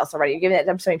to somebody else already. You're giving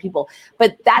that to so many people,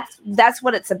 but that's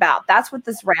what it's about. That's what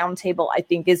this roundtable, I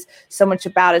think, is so much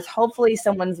about, is hopefully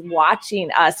someone's watching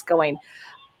us going,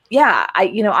 yeah, I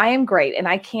am great, and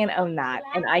I can own that,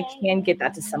 and I can give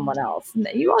that to someone else.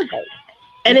 You are great.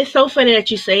 And it's so funny that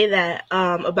you say that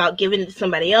about giving it to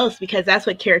somebody else, because that's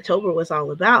what Caretober was all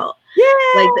about.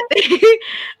 Yeah.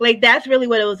 Like that's really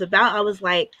what it was about. I was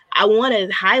like, I want to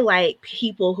highlight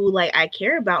people who like I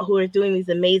care about, who are doing these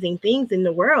amazing things in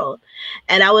the world.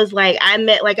 And I was like, I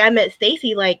met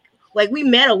Stacy like we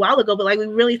met a while ago, but like we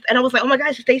really, and I was like, oh my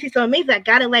gosh, Stacy's so amazing. I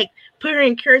gotta like put her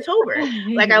in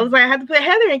Caretober. Like I was like, I had to put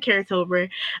Heather in Caretober.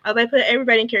 I was like, put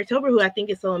everybody in Caretober, who I think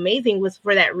is so amazing, was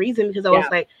for that reason, because I was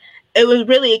like,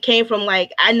 it came from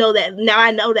like, I know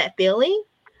that feeling.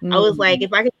 I was like,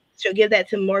 if I could give that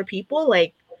to more people,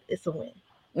 like it's a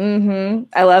win.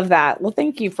 I love that. Well,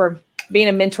 thank you for being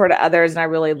a mentor to others. And I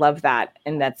really love that.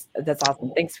 And that's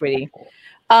awesome. Thanks, sweetie.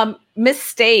 Miss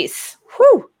Stace,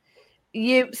 whew.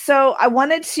 So I'm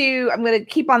going to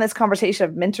keep on this conversation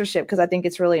of mentorship because I think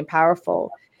it's really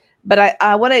powerful. But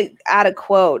I want to add a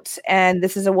quote, and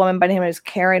this is a woman by the name of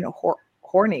Karen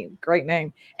Horney. Great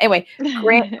name. Anyway,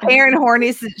 Karen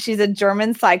Horney, she's a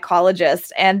German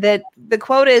psychologist, and the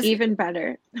quote is even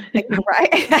better.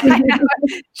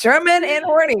 Right? German and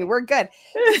horny. We're good.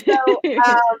 So,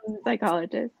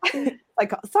 psychologist.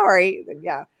 Sorry.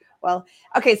 Yeah. Well,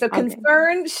 okay. So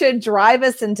concern should drive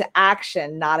us into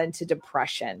action, not into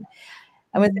depression.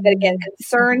 I'm going to say that again.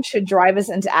 Concern should drive us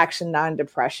into action, not into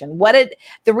depression.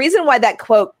 The reason why that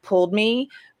quote pulled me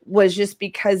was just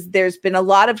because there's been a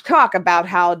lot of talk about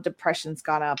how depression's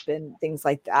gone up and things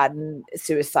like that, and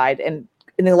suicide, and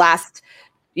in the last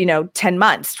 10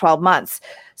 months, 12 months.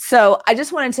 So I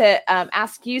just wanted to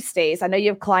ask you, Stace, I know you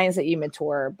have clients that you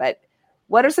mentor, but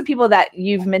what are some people that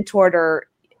you've mentored or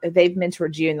they've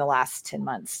mentored you in the last 10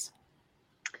 months?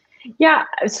 Yeah.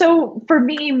 So for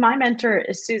me, my mentor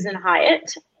is Susan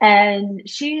Hyatt, and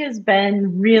she has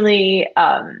been really,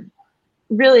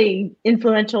 really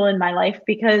influential in my life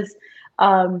because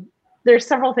there's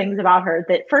several things about her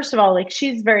that, first of all, like,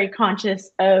 she's very conscious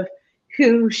of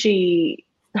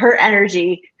her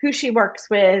energy, who she works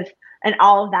with, and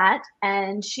all of that.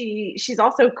 And she's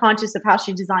also conscious of how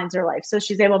she designs her life. So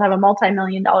she's able to have a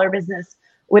multi-million-dollar business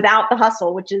without the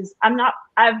hustle, which is,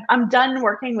 I'm done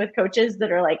working with coaches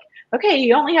that are like, okay,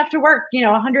 you only have to work,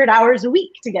 100 hours a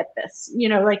week to get this,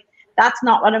 like, that's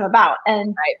not what I'm about.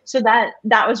 And so that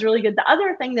was really good. The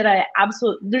other thing that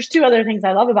there's two other things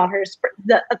I love about her.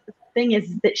 The thing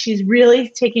is that she's really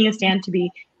taking a stand to be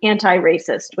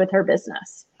anti-racist with her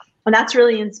business. And that's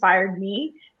really inspired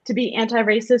me to be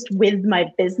anti-racist with my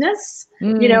business,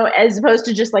 as opposed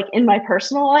to just like in my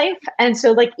personal life. And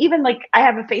so like, even like I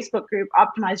have a Facebook group,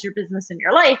 Optimize Your Business in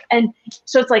Your Life. And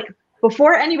so it's like,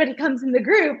 before anybody comes in the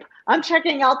group, I'm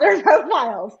checking out their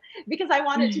profiles because I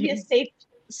want it to be a safe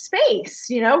space,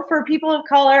 for people of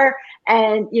color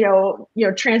and,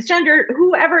 transgender,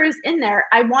 whoever is in there.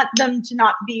 I want them to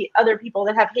not be other people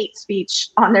that have hate speech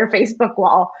on their Facebook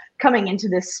wall coming into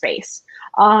this space.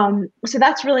 So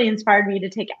that's really inspired me to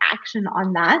take action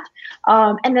on that.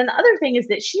 And then the other thing is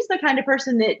that she's the kind of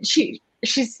person that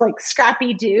she's like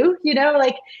scrappy do,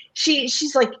 like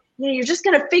she's like, you're just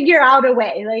going to figure out a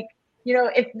way. Like,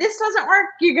 if this doesn't work,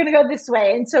 you're going to go this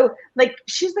way. And so like,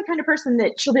 she's the kind of person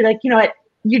that she'll be like, what,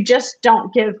 you just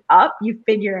don't give up, you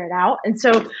figure it out. And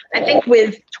so I think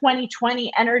with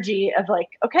 2020 energy of like,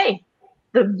 okay,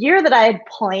 the year that I had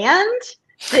planned,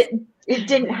 it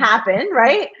didn't happen,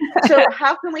 right? So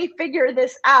how can we figure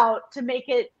this out to make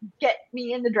it get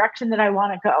me in the direction that I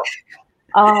want to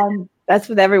go? That's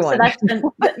with everyone. So that's been,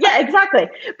 yeah, exactly.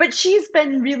 But she's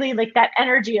been really like that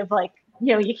energy of like,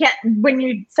 you can't, when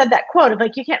you said that quote of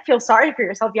like, you can't feel sorry for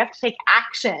yourself, you have to take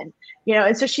action,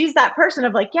 and so she's that person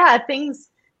of like, yeah, things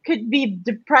could be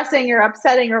depressing or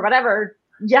upsetting or whatever,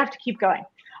 you have to keep going.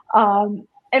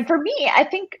 And for me, I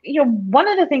think, one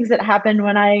of the things that happened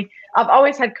when I've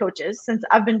always had coaches since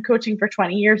I've been coaching for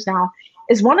 20 years now,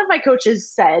 is one of my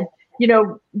coaches said,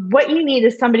 what you need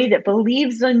is somebody that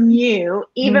believes in you,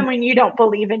 even when you don't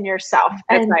believe in yourself.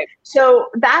 That's and right. So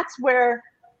that's where,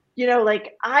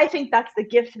 like, I think that's the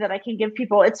gift that I can give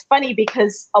people. It's funny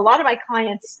because a lot of my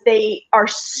clients, they are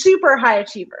super high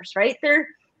achievers, right? They're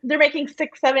making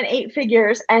 6, 7, 8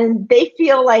 figures and they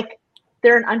feel like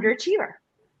they're an underachiever.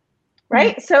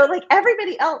 Right. So like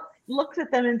everybody else looks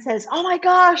at them and says, oh my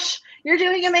gosh, you're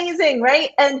doing amazing.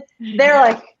 Right. And they're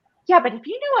like, yeah, but if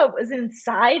you knew what was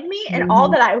inside me and all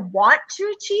that I want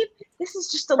to achieve, this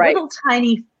is just a little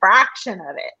tiny fraction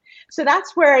of it. So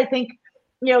that's where I think,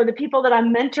 the people that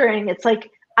I'm mentoring, it's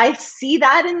like, I see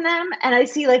that in them and I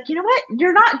see like, you know what,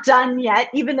 you're not done yet,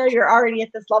 even though you're already at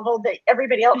this level that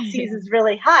everybody else sees is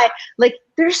really high. Like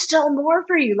there's still more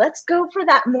for you. Let's go for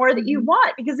that more that you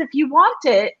want, because if you want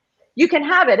it, you can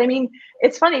have it. I mean,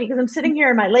 it's funny because I'm sitting here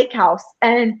in my lake house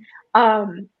and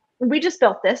we just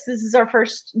built this. This is our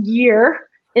first year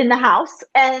in the house.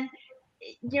 And,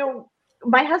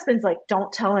 my husband's like,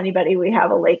 don't tell anybody we have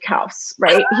a lake house,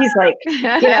 right? He's like,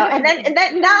 and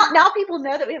then now people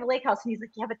know that we have a lake house and he's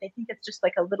like, yeah, but they think it's just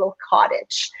like a little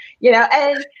cottage,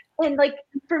 and like,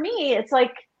 for me, it's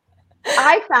like,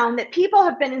 I found that people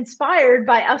have been inspired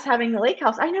by us having the lake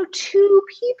house. I know 2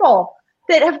 people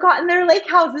that have gotten their lake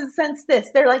houses since this.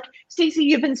 They're like, Stacey,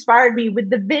 you've inspired me with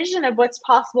the vision of what's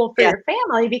possible for your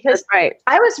family, because I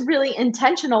was really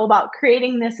intentional about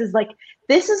creating this as like,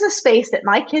 this is a space that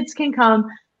my kids can come,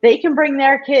 they can bring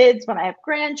their kids when I have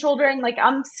grandchildren. Like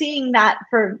I'm seeing that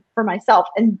for myself,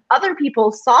 and other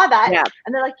people saw that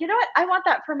and they're like, you know what? I want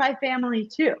that for my family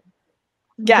too.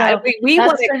 Yeah, So we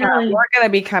want that's to come. really- We're going to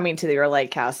be coming to your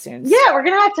lake house soon. Yeah, we're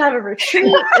gonna have to have a retreat,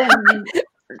 and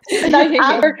that's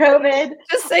after COVID.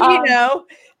 Just so you know,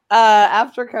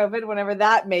 after COVID, whenever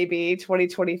that may be,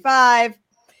 2025.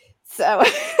 So,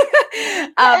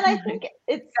 And I think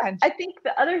I think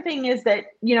the other thing is that,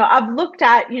 you know, I've looked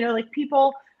at, you know, like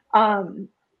people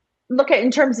look at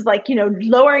in terms of like, you know,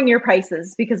 lowering your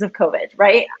prices because of COVID,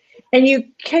 right? And you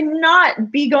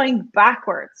cannot be going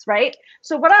backwards, right?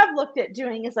 So what I've looked at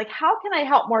doing is like, how can I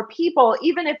help more people,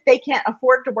 even if they can't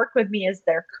afford to work with me as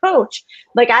their coach?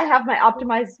 Like I have my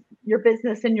Optimize Your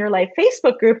Business in Your Life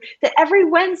Facebook group that every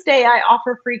Wednesday I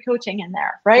offer free coaching in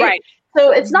there, right?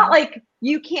 So it's not like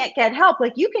you can't get help.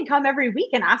 Like you can come every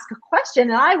week and ask a question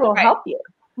and I will help you.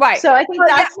 Right. So I think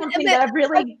that's something that I've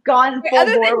really gone full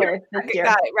bore with this year.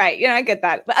 Got it. Right. You know, I get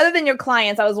that. But other than your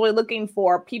clients, I was really looking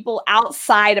for people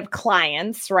outside of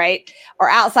clients, right? Or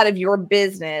outside of your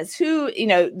business who, you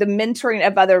know, the mentoring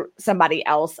of somebody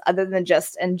else other than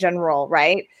just in general,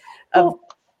 right?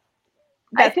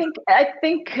 I think,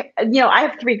 you know, I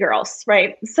have 3 girls,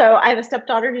 right? So I have a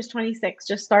stepdaughter who's 26,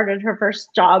 just started her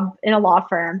first job in a law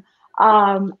firm.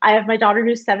 I have my daughter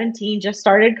who's 17, just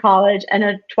started college, and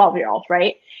a 12-year-old,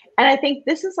 right? And I think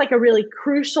this is like a really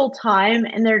crucial time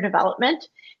in their development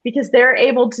because they're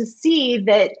able to see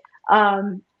that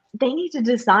they need to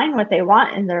design what they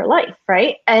want in their life,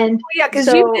 right? And because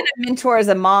you've been a mentor as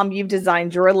a mom, you've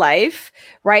designed your life,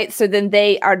 right? So then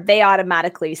they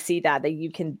automatically see that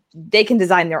they can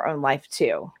design their own life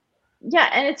too. Yeah,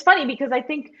 and it's funny because I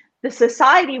think the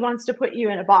society wants to put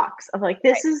you in a box of like,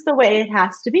 this is the way it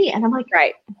has to be. And I'm like,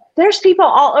 there's people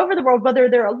all over the world, whether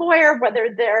they're a lawyer,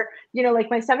 whether they're, you know, like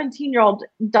my 17-year-old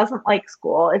doesn't like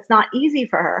school. It's not easy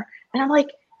for her. And I'm like,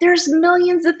 there's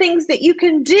millions of things that you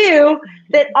can do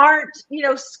that aren't, you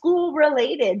know, school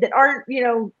related, that aren't, you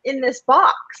know, in this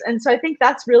box. And so I think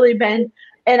that's really been,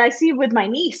 and I see with my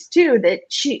niece too, that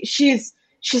she's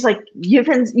like, you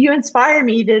inspire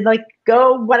me to like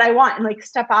go what I want and like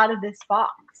step out of this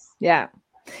box. Yeah.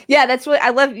 Yeah, that's what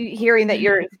I love hearing, that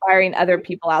you're inspiring other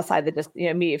people outside the just, you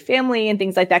know, immediate family and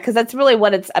things like that, because that's really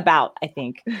what it's about, I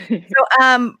think.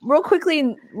 So real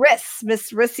quickly,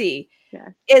 Miss Rissy,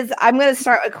 I'm going to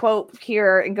start a quote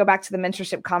here and go back to the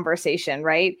mentorship conversation,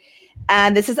 right?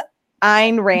 And this is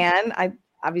Ayn Rand.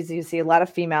 Obviously you see a lot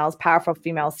of powerful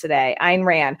females today. Ayn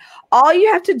Rand. All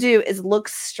you have to do is look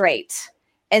straight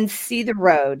and see the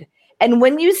road. And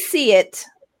when you see it,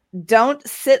 don't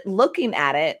sit looking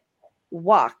at it,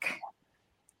 walk.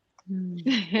 You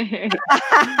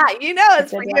know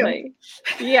it's for you.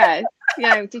 Yes.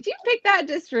 Yeah. Did you pick that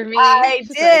just for me? I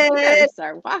did. Like,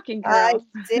 start walking, girl. I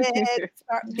did.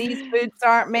 These boots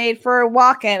aren't made for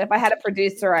walking. If I had a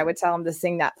producer, I would tell him to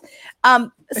sing that.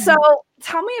 So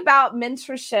tell me about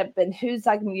mentorship and who's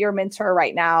like your mentor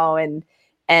right now, and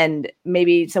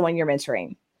maybe someone you're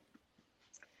mentoring.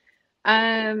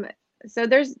 So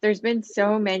there's been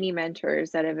so many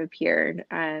mentors that have appeared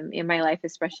in my life,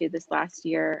 especially this last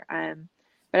year.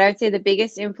 But I would say the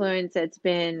biggest influence that's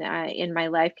been in my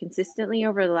life consistently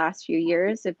over the last few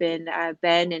years have been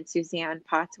Ben and Suzanne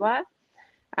Patwa.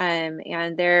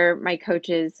 And they're my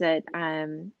coaches that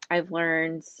I've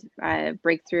learned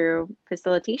breakthrough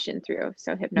facilitation through.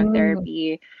 So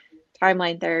hypnotherapy,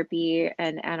 timeline therapy,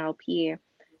 and NLP.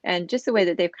 And just the way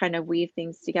that they've kind of weaved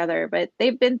things together. But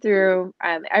they've been through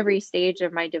every stage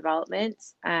of my development.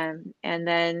 And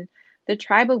then the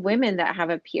tribe of women that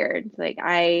have appeared. Like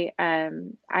I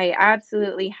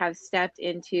absolutely have stepped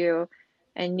into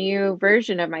a new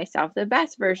version of myself, the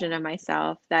best version of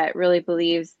myself that really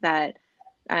believes that,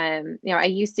 you know, I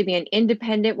used to be an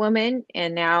independent woman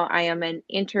and now I am an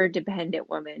interdependent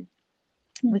woman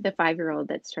with a 5-year-old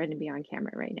that's trying to be on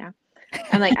camera right now.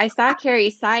 I'm like, I saw Carrie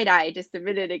side eye just a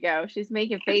minute ago. She's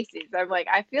making faces. I'm like,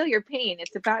 I feel your pain.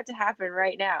 It's about to happen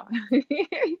right now.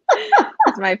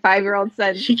 It's my 5-year-old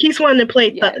son. She keeps wanting to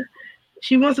play.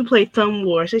 She wants to play Thumb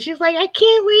War. So she's like, I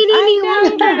can't wait any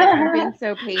longer. I've been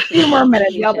so patient. 2 more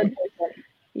minutes.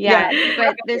 Yeah,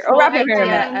 but this whole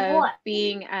idea of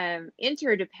being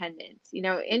interdependent, you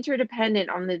know, interdependent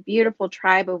on the beautiful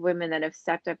tribe of women that have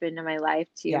stepped up into my life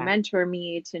to mentor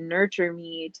me, to nurture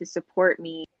me, to support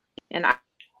me. And now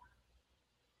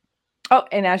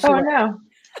she no.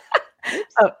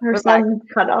 Her son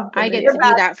cut off. I get to do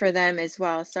that for them as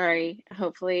well. Sorry.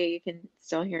 Hopefully you can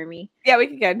still hear me. Yeah,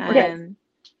 we can.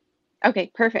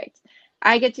 Okay, perfect.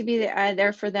 I get to be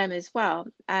there for them as well.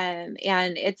 And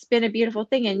it's been a beautiful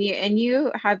thing. And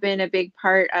you have been a big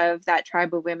part of that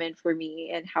tribe of women for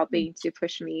me and helping to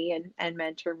push me and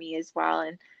mentor me as well.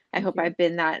 And I hope I've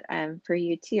been that for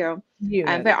you too.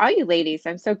 But all you ladies,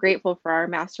 I'm so grateful for our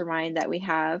mastermind that we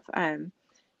have.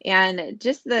 and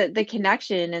just the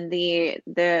connection and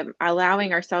the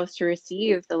allowing ourselves to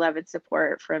receive the love and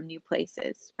support from new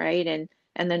places, right?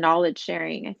 And the knowledge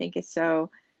sharing, I think, is so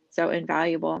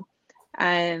invaluable.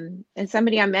 And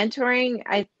somebody I'm mentoring,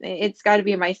 it's got to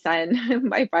be my son,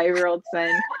 my 5-year-old son.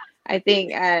 I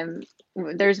think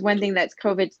there's one thing that's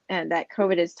COVID and that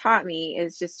COVID has taught me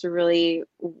is just to really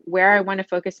where I want to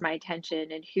focus my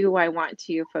attention and who I want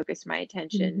to focus my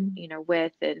attention,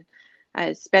 with,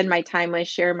 and spend my time with,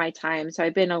 share my time. So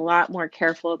I've been a lot more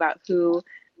careful about who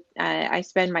I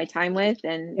spend my time with,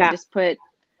 and just put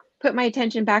my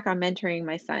attention back on mentoring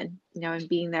my son, and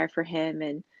being there for him,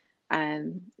 and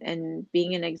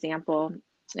being an example,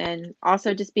 and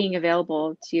also just being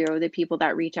available to the people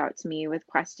that reach out to me with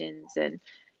questions, and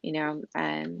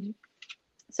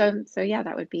so yeah,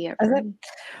 that would be it for me.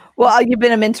 Well, you've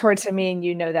been a mentor to me, and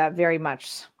you know that very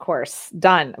much. Of course,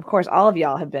 of course, all of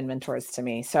y'all have been mentors to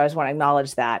me. So I just want to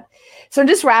acknowledge that. So I'm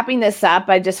just wrapping this up.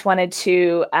 I just wanted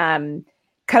to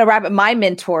kind of wrap up my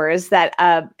mentors that,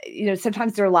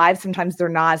 sometimes they're live, sometimes they're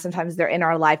not. Sometimes they're in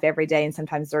our life every day, and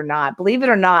sometimes they're not. Believe it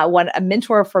or not, a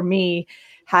mentor for me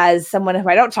has someone who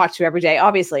I don't talk to every day.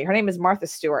 Obviously, her name is Martha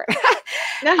Stewart.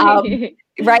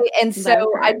 Right. And so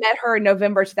I met her in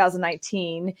November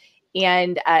 2019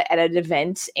 and at an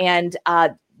event, and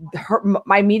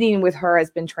my meeting with her has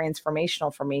been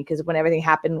transformational for me, because when everything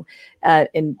happened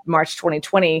in March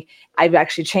 2020, I've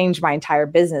actually changed my entire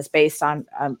business based on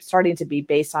starting to be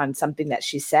based on something that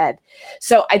she said.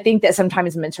 So I think that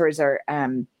sometimes mentors are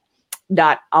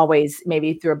not always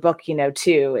maybe through a book,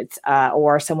 too. It's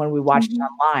or someone we watched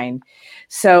online.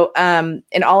 So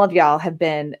and all of y'all have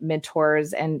been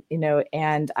mentors, and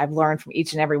and I've learned from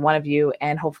each and every one of you,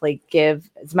 and hopefully give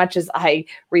as much as I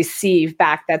receive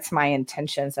back. That's my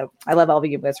intention. So I love all of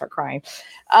you. I'm going to start crying.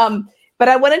 But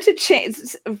I wanted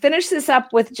to finish this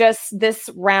up with just this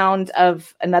round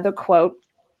of another quote.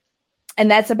 And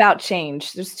that's about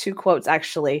change. There's 2 quotes,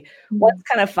 actually. One's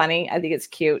kind of funny. I think it's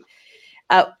cute.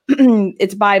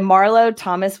 It's by Marlo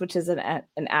Thomas, which is an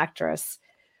actress.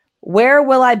 Where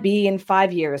will I be in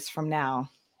 5 years from now?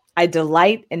 I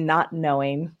delight in not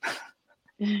knowing.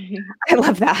 I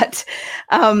love that.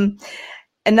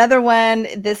 Another one,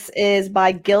 this is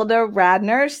by Gilda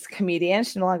Radner. She's a comedian.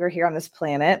 She's no longer here on this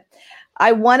planet.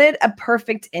 I wanted a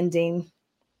perfect ending.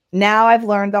 Now I've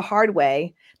learned the hard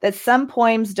way that some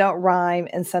poems don't rhyme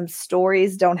and some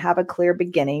stories don't have a clear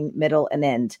beginning, middle, and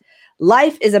end.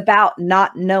 Life is about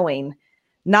not knowing,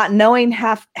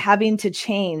 having to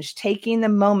change, taking the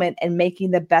moment and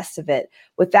making the best of it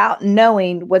without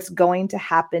knowing what's going to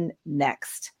happen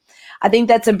next. I think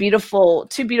that's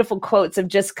two beautiful quotes of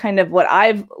just kind of what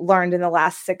I've learned in the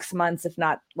last 6 months, if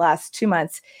not last 2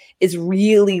 months, is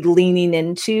really leaning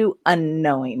into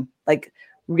unknowing, like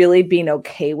really being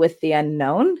okay with the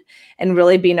unknown, and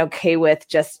really being okay with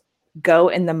just go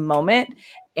in the moment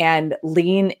and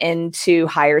lean into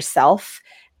higher self,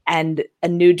 and a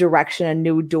new direction, a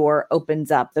new door opens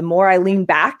up. The more I lean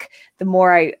back, the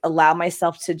more I allow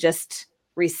myself to just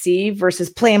receive versus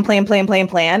plan.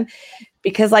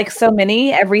 Because like so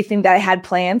many, everything that I had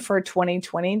planned for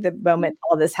 2020, the moment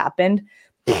all this happened,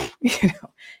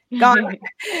 gone.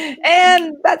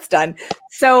 And that's done.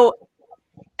 So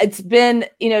it's been,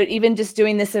 even just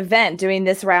doing this event, doing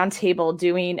this roundtable,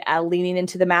 leaning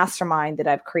into the mastermind that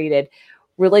I've created,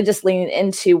 really just leaning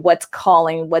into what's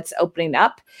calling, what's opening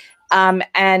up.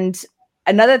 And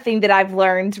another thing that I've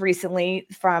learned recently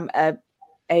from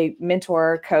a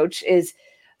mentor coach is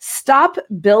stop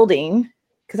building,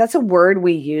 because that's a word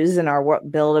we use in our work,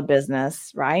 build a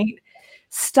business, right?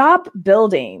 Stop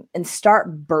building and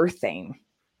start birthing.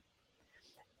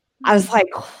 I was like,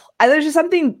 there's just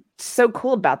something so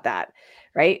cool about that,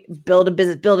 right? Build a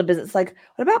business. Like,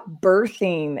 what about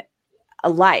birthing a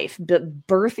life,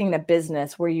 birthing a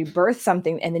business where you birth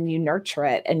something and then you nurture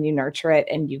it and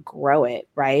you grow it,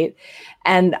 right?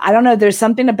 And I don't know, there's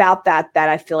something about that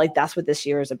I feel like that's what this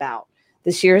year is about.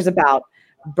 This year is about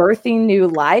birthing new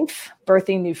life,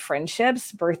 birthing new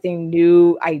friendships, birthing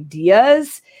new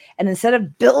ideas. And instead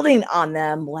of building on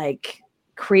them, like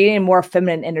creating more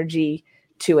feminine energy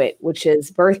to it, which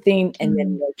is birthing and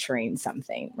then nurturing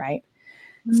something, right?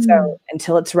 So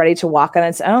until it's ready to walk on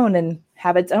its own and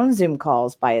have its own Zoom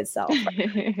calls by itself.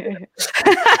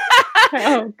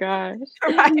 Oh gosh.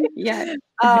 Right? Yeah.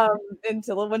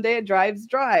 Until one day it drives.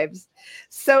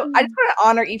 So I just want to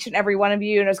honor each and every one of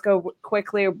you, and just go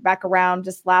quickly back around,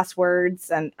 just last words,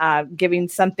 and giving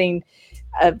something.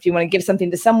 If you want to give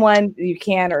something to someone, you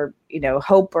can, or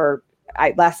hope, or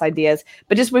last ideas.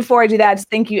 But just before I do that, just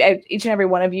thank you, each and every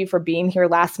one of you, for being here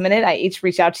last minute. I each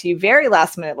reached out to you very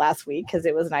last minute last week because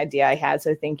it was an idea I had.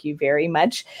 So thank you very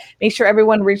much. Make sure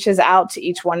everyone reaches out to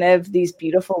each one of these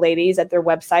beautiful ladies at their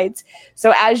websites.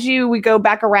 So as we go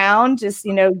back around, just,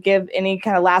 give any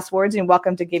kind of last words, and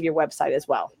welcome to give your website as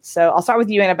well. So I'll start with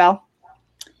you, Annabelle.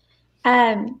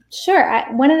 Sure.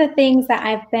 One of the things that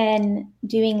I've been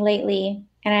doing lately,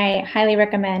 and I highly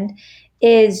recommend,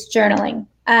 is journaling.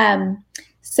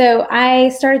 So I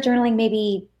started journaling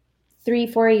maybe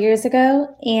 3-4 years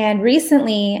ago. And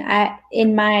recently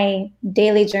in my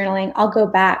daily journaling, I'll go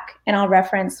back and I'll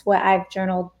reference what I've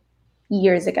journaled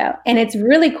years ago. And it's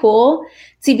really cool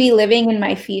to be living in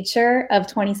my future of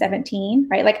 2017,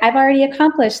 right? Like, I've already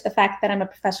accomplished the fact that I'm a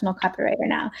professional copywriter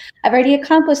now. I've already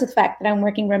accomplished the fact that I'm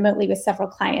working remotely with several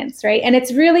clients, right? And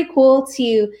it's really cool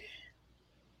to,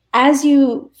 as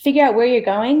you figure out where you're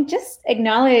going, just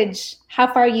acknowledge how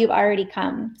far you've already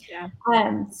come. Yeah.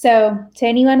 So to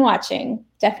anyone watching,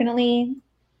 definitely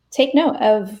take note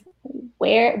of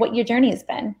what your journey has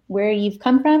been, where you've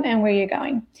come from and where you're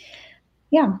going.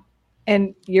 Yeah.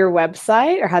 And your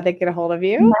website, or how they get a hold of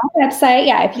you? My website,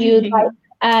 yeah. If you'd like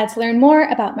to learn more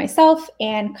about myself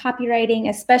and copywriting,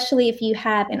 especially if you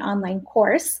have an online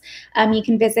course, you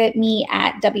can visit me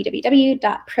at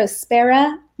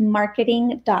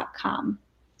www.prosperamarketing.com.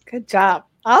 Good job.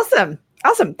 Awesome.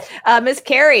 Miss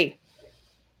Carrie.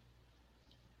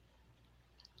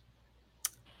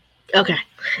 Okay.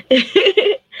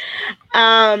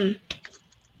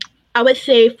 I would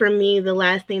say, for me, the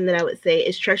last thing that I would say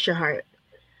is trust your heart.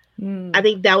 I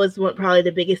think that was probably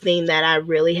the biggest thing that I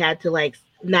really had to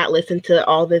not listen to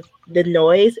all the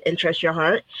noise and trust your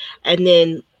heart. And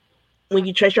then when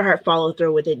you trust your heart, follow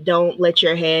through with it. Don't let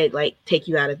your head take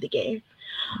you out of the game.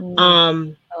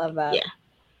 I love that. Yeah.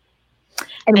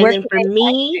 And then for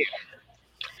me,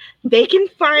 they can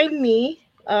find me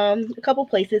a couple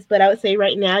places, but I would say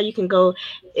right now you can go,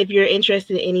 if you're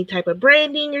interested in any type of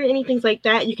branding or anything like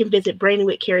that, you can visit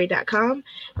brandingwithcarrie.com,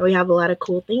 and we have a lot of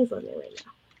cool things on there right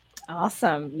now.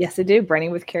 Awesome. Yes, I do.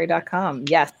 brandingwithcarrie.com.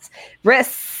 Yes.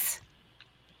 Riss.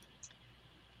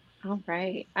 All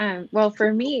right. Well,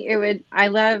 for me, I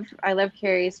love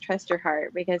Carrie's Trust Your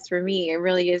Heart, because for me, it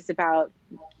really is about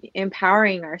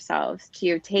empowering ourselves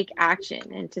to take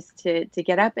action and just to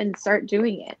get up and start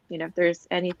doing it. If there's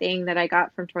anything that I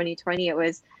got from 2020, it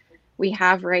was, we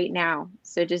have right now.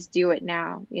 So just do it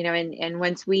now, and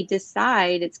once we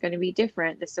decide it's going to be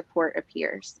different, the support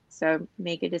appears. So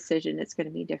make a decision. It's going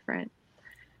to be different.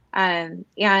 And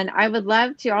I would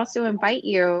love to also invite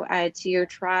you to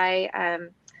try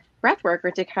breathwork, or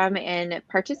to come and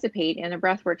participate in a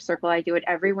breathwork circle. I do it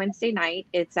every Wednesday night.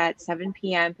 It's at 7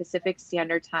 p.m. Pacific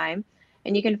Standard Time.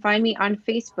 And you can find me on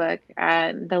Facebook,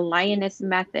 the Lioness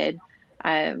Method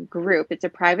group. It's a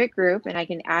private group, and I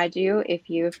can add you if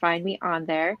you find me on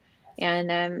there.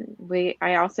 And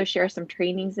I also share some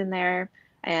trainings in there,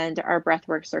 and our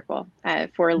breathwork circle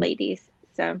for ladies.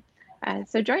 So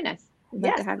join us. We'd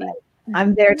love to have you.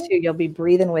 I'm there too. You'll be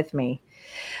breathing with me.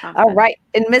 Awesome. All right.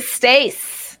 And Miss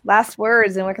Stace, last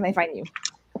words, and where can they find you?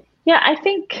 Yeah, I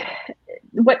think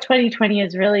what 2020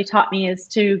 has really taught me is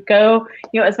to go,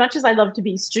 as much as I love to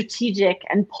be strategic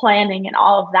and planning and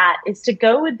all of that, is to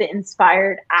go with the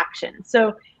inspired action.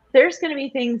 So there's going to be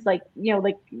things like you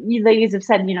ladies have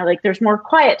said, there's more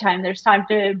quiet time. There's time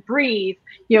to breathe.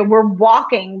 We're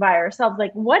walking by ourselves.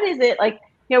 What is it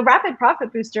Rapid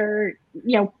Profit Booster,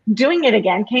 doing it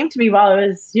again came to me while I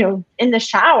was, in the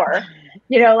shower,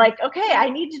 okay, I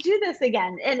need to do this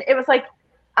again. And it was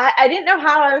I didn't know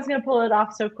how I was going to pull it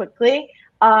off so quickly.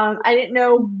 I didn't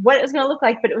know what it was going to look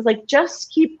like, but it was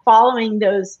just keep following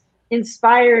those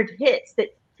inspired hits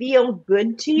that feel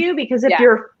good to you. Because if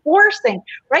you're forcing,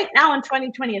 right now in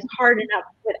 2020 is hard enough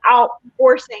without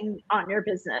forcing on your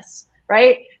business.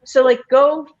 Right. So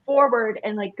go forward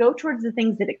and go towards the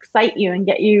things that excite you and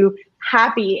get you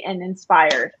happy and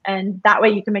inspired. And that way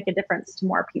you can make a difference to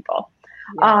more people.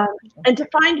 Yeah. And to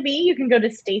find me, you can go to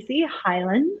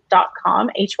staceyhylen.com,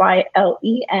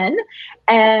 HYLEN.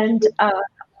 And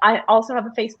I also have a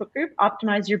Facebook group,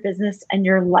 Optimize Your Business and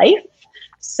Your Life.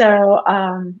 So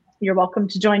you're welcome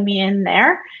to join me in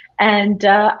there. And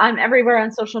I'm everywhere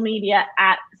on social media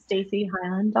at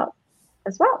staceyhylen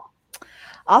as well.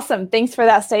 Awesome. Thanks for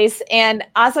that, Stace. And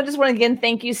also just want to again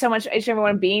thank you so much,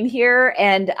 everyone, being here.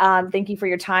 And thank you for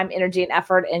your time, energy, and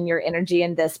effort, and your energy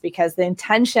in this, because the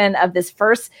intention of this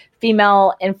first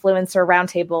female influencer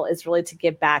roundtable is really to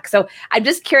give back. So I'm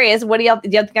just curious, do you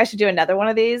think I should do another one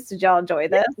of these? Did y'all enjoy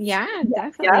this? Yeah,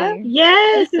 definitely.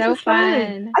 Yes, it's so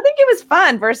fun. I think it was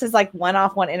fun versus like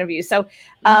one-off interview. So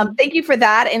thank you for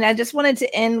that. And I just wanted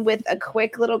to end with a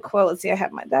quick little quote. Let's see, I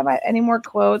have any more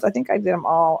quotes? I think I did them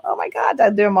all. Oh my God, did I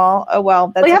do them all? Oh,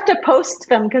 well. We have to post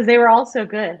them because they were all so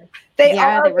good. They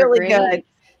are really good.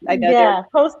 I know. Yeah,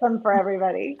 post them for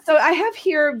everybody. So I have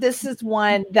here, this is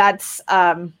one that's,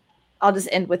 I'll just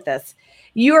end with this.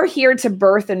 You are here to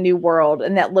birth a new world,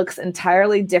 and that looks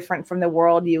entirely different from the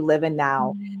world you live in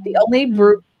now. The only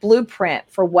blueprint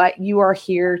for what you are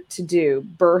here to do,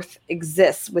 birth,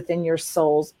 exists within your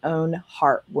soul's own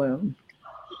heart womb.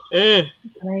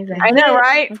 Amazing. I know,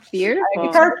 right? That's beautiful.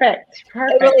 Perfect.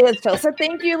 It really is, Phil. So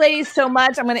thank you, ladies, so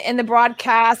much. I'm going to end the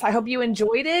broadcast. I hope you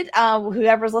enjoyed it.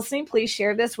 Whoever's listening, please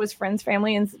share this with friends,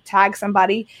 family, and tag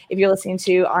somebody if you're listening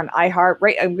to on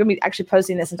iHeartRadio. I'm going to be actually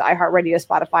posting this into iHeartRadio,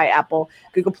 Spotify, Apple,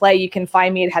 Google Play. You can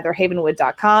find me at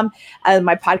heatherhavenwood.com.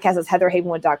 My podcast is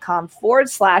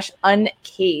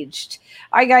heatherhavenwood.com/uncaged.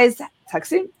 All right, guys. Talk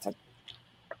soon.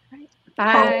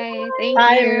 Bye. Thank you.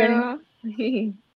 Everyone.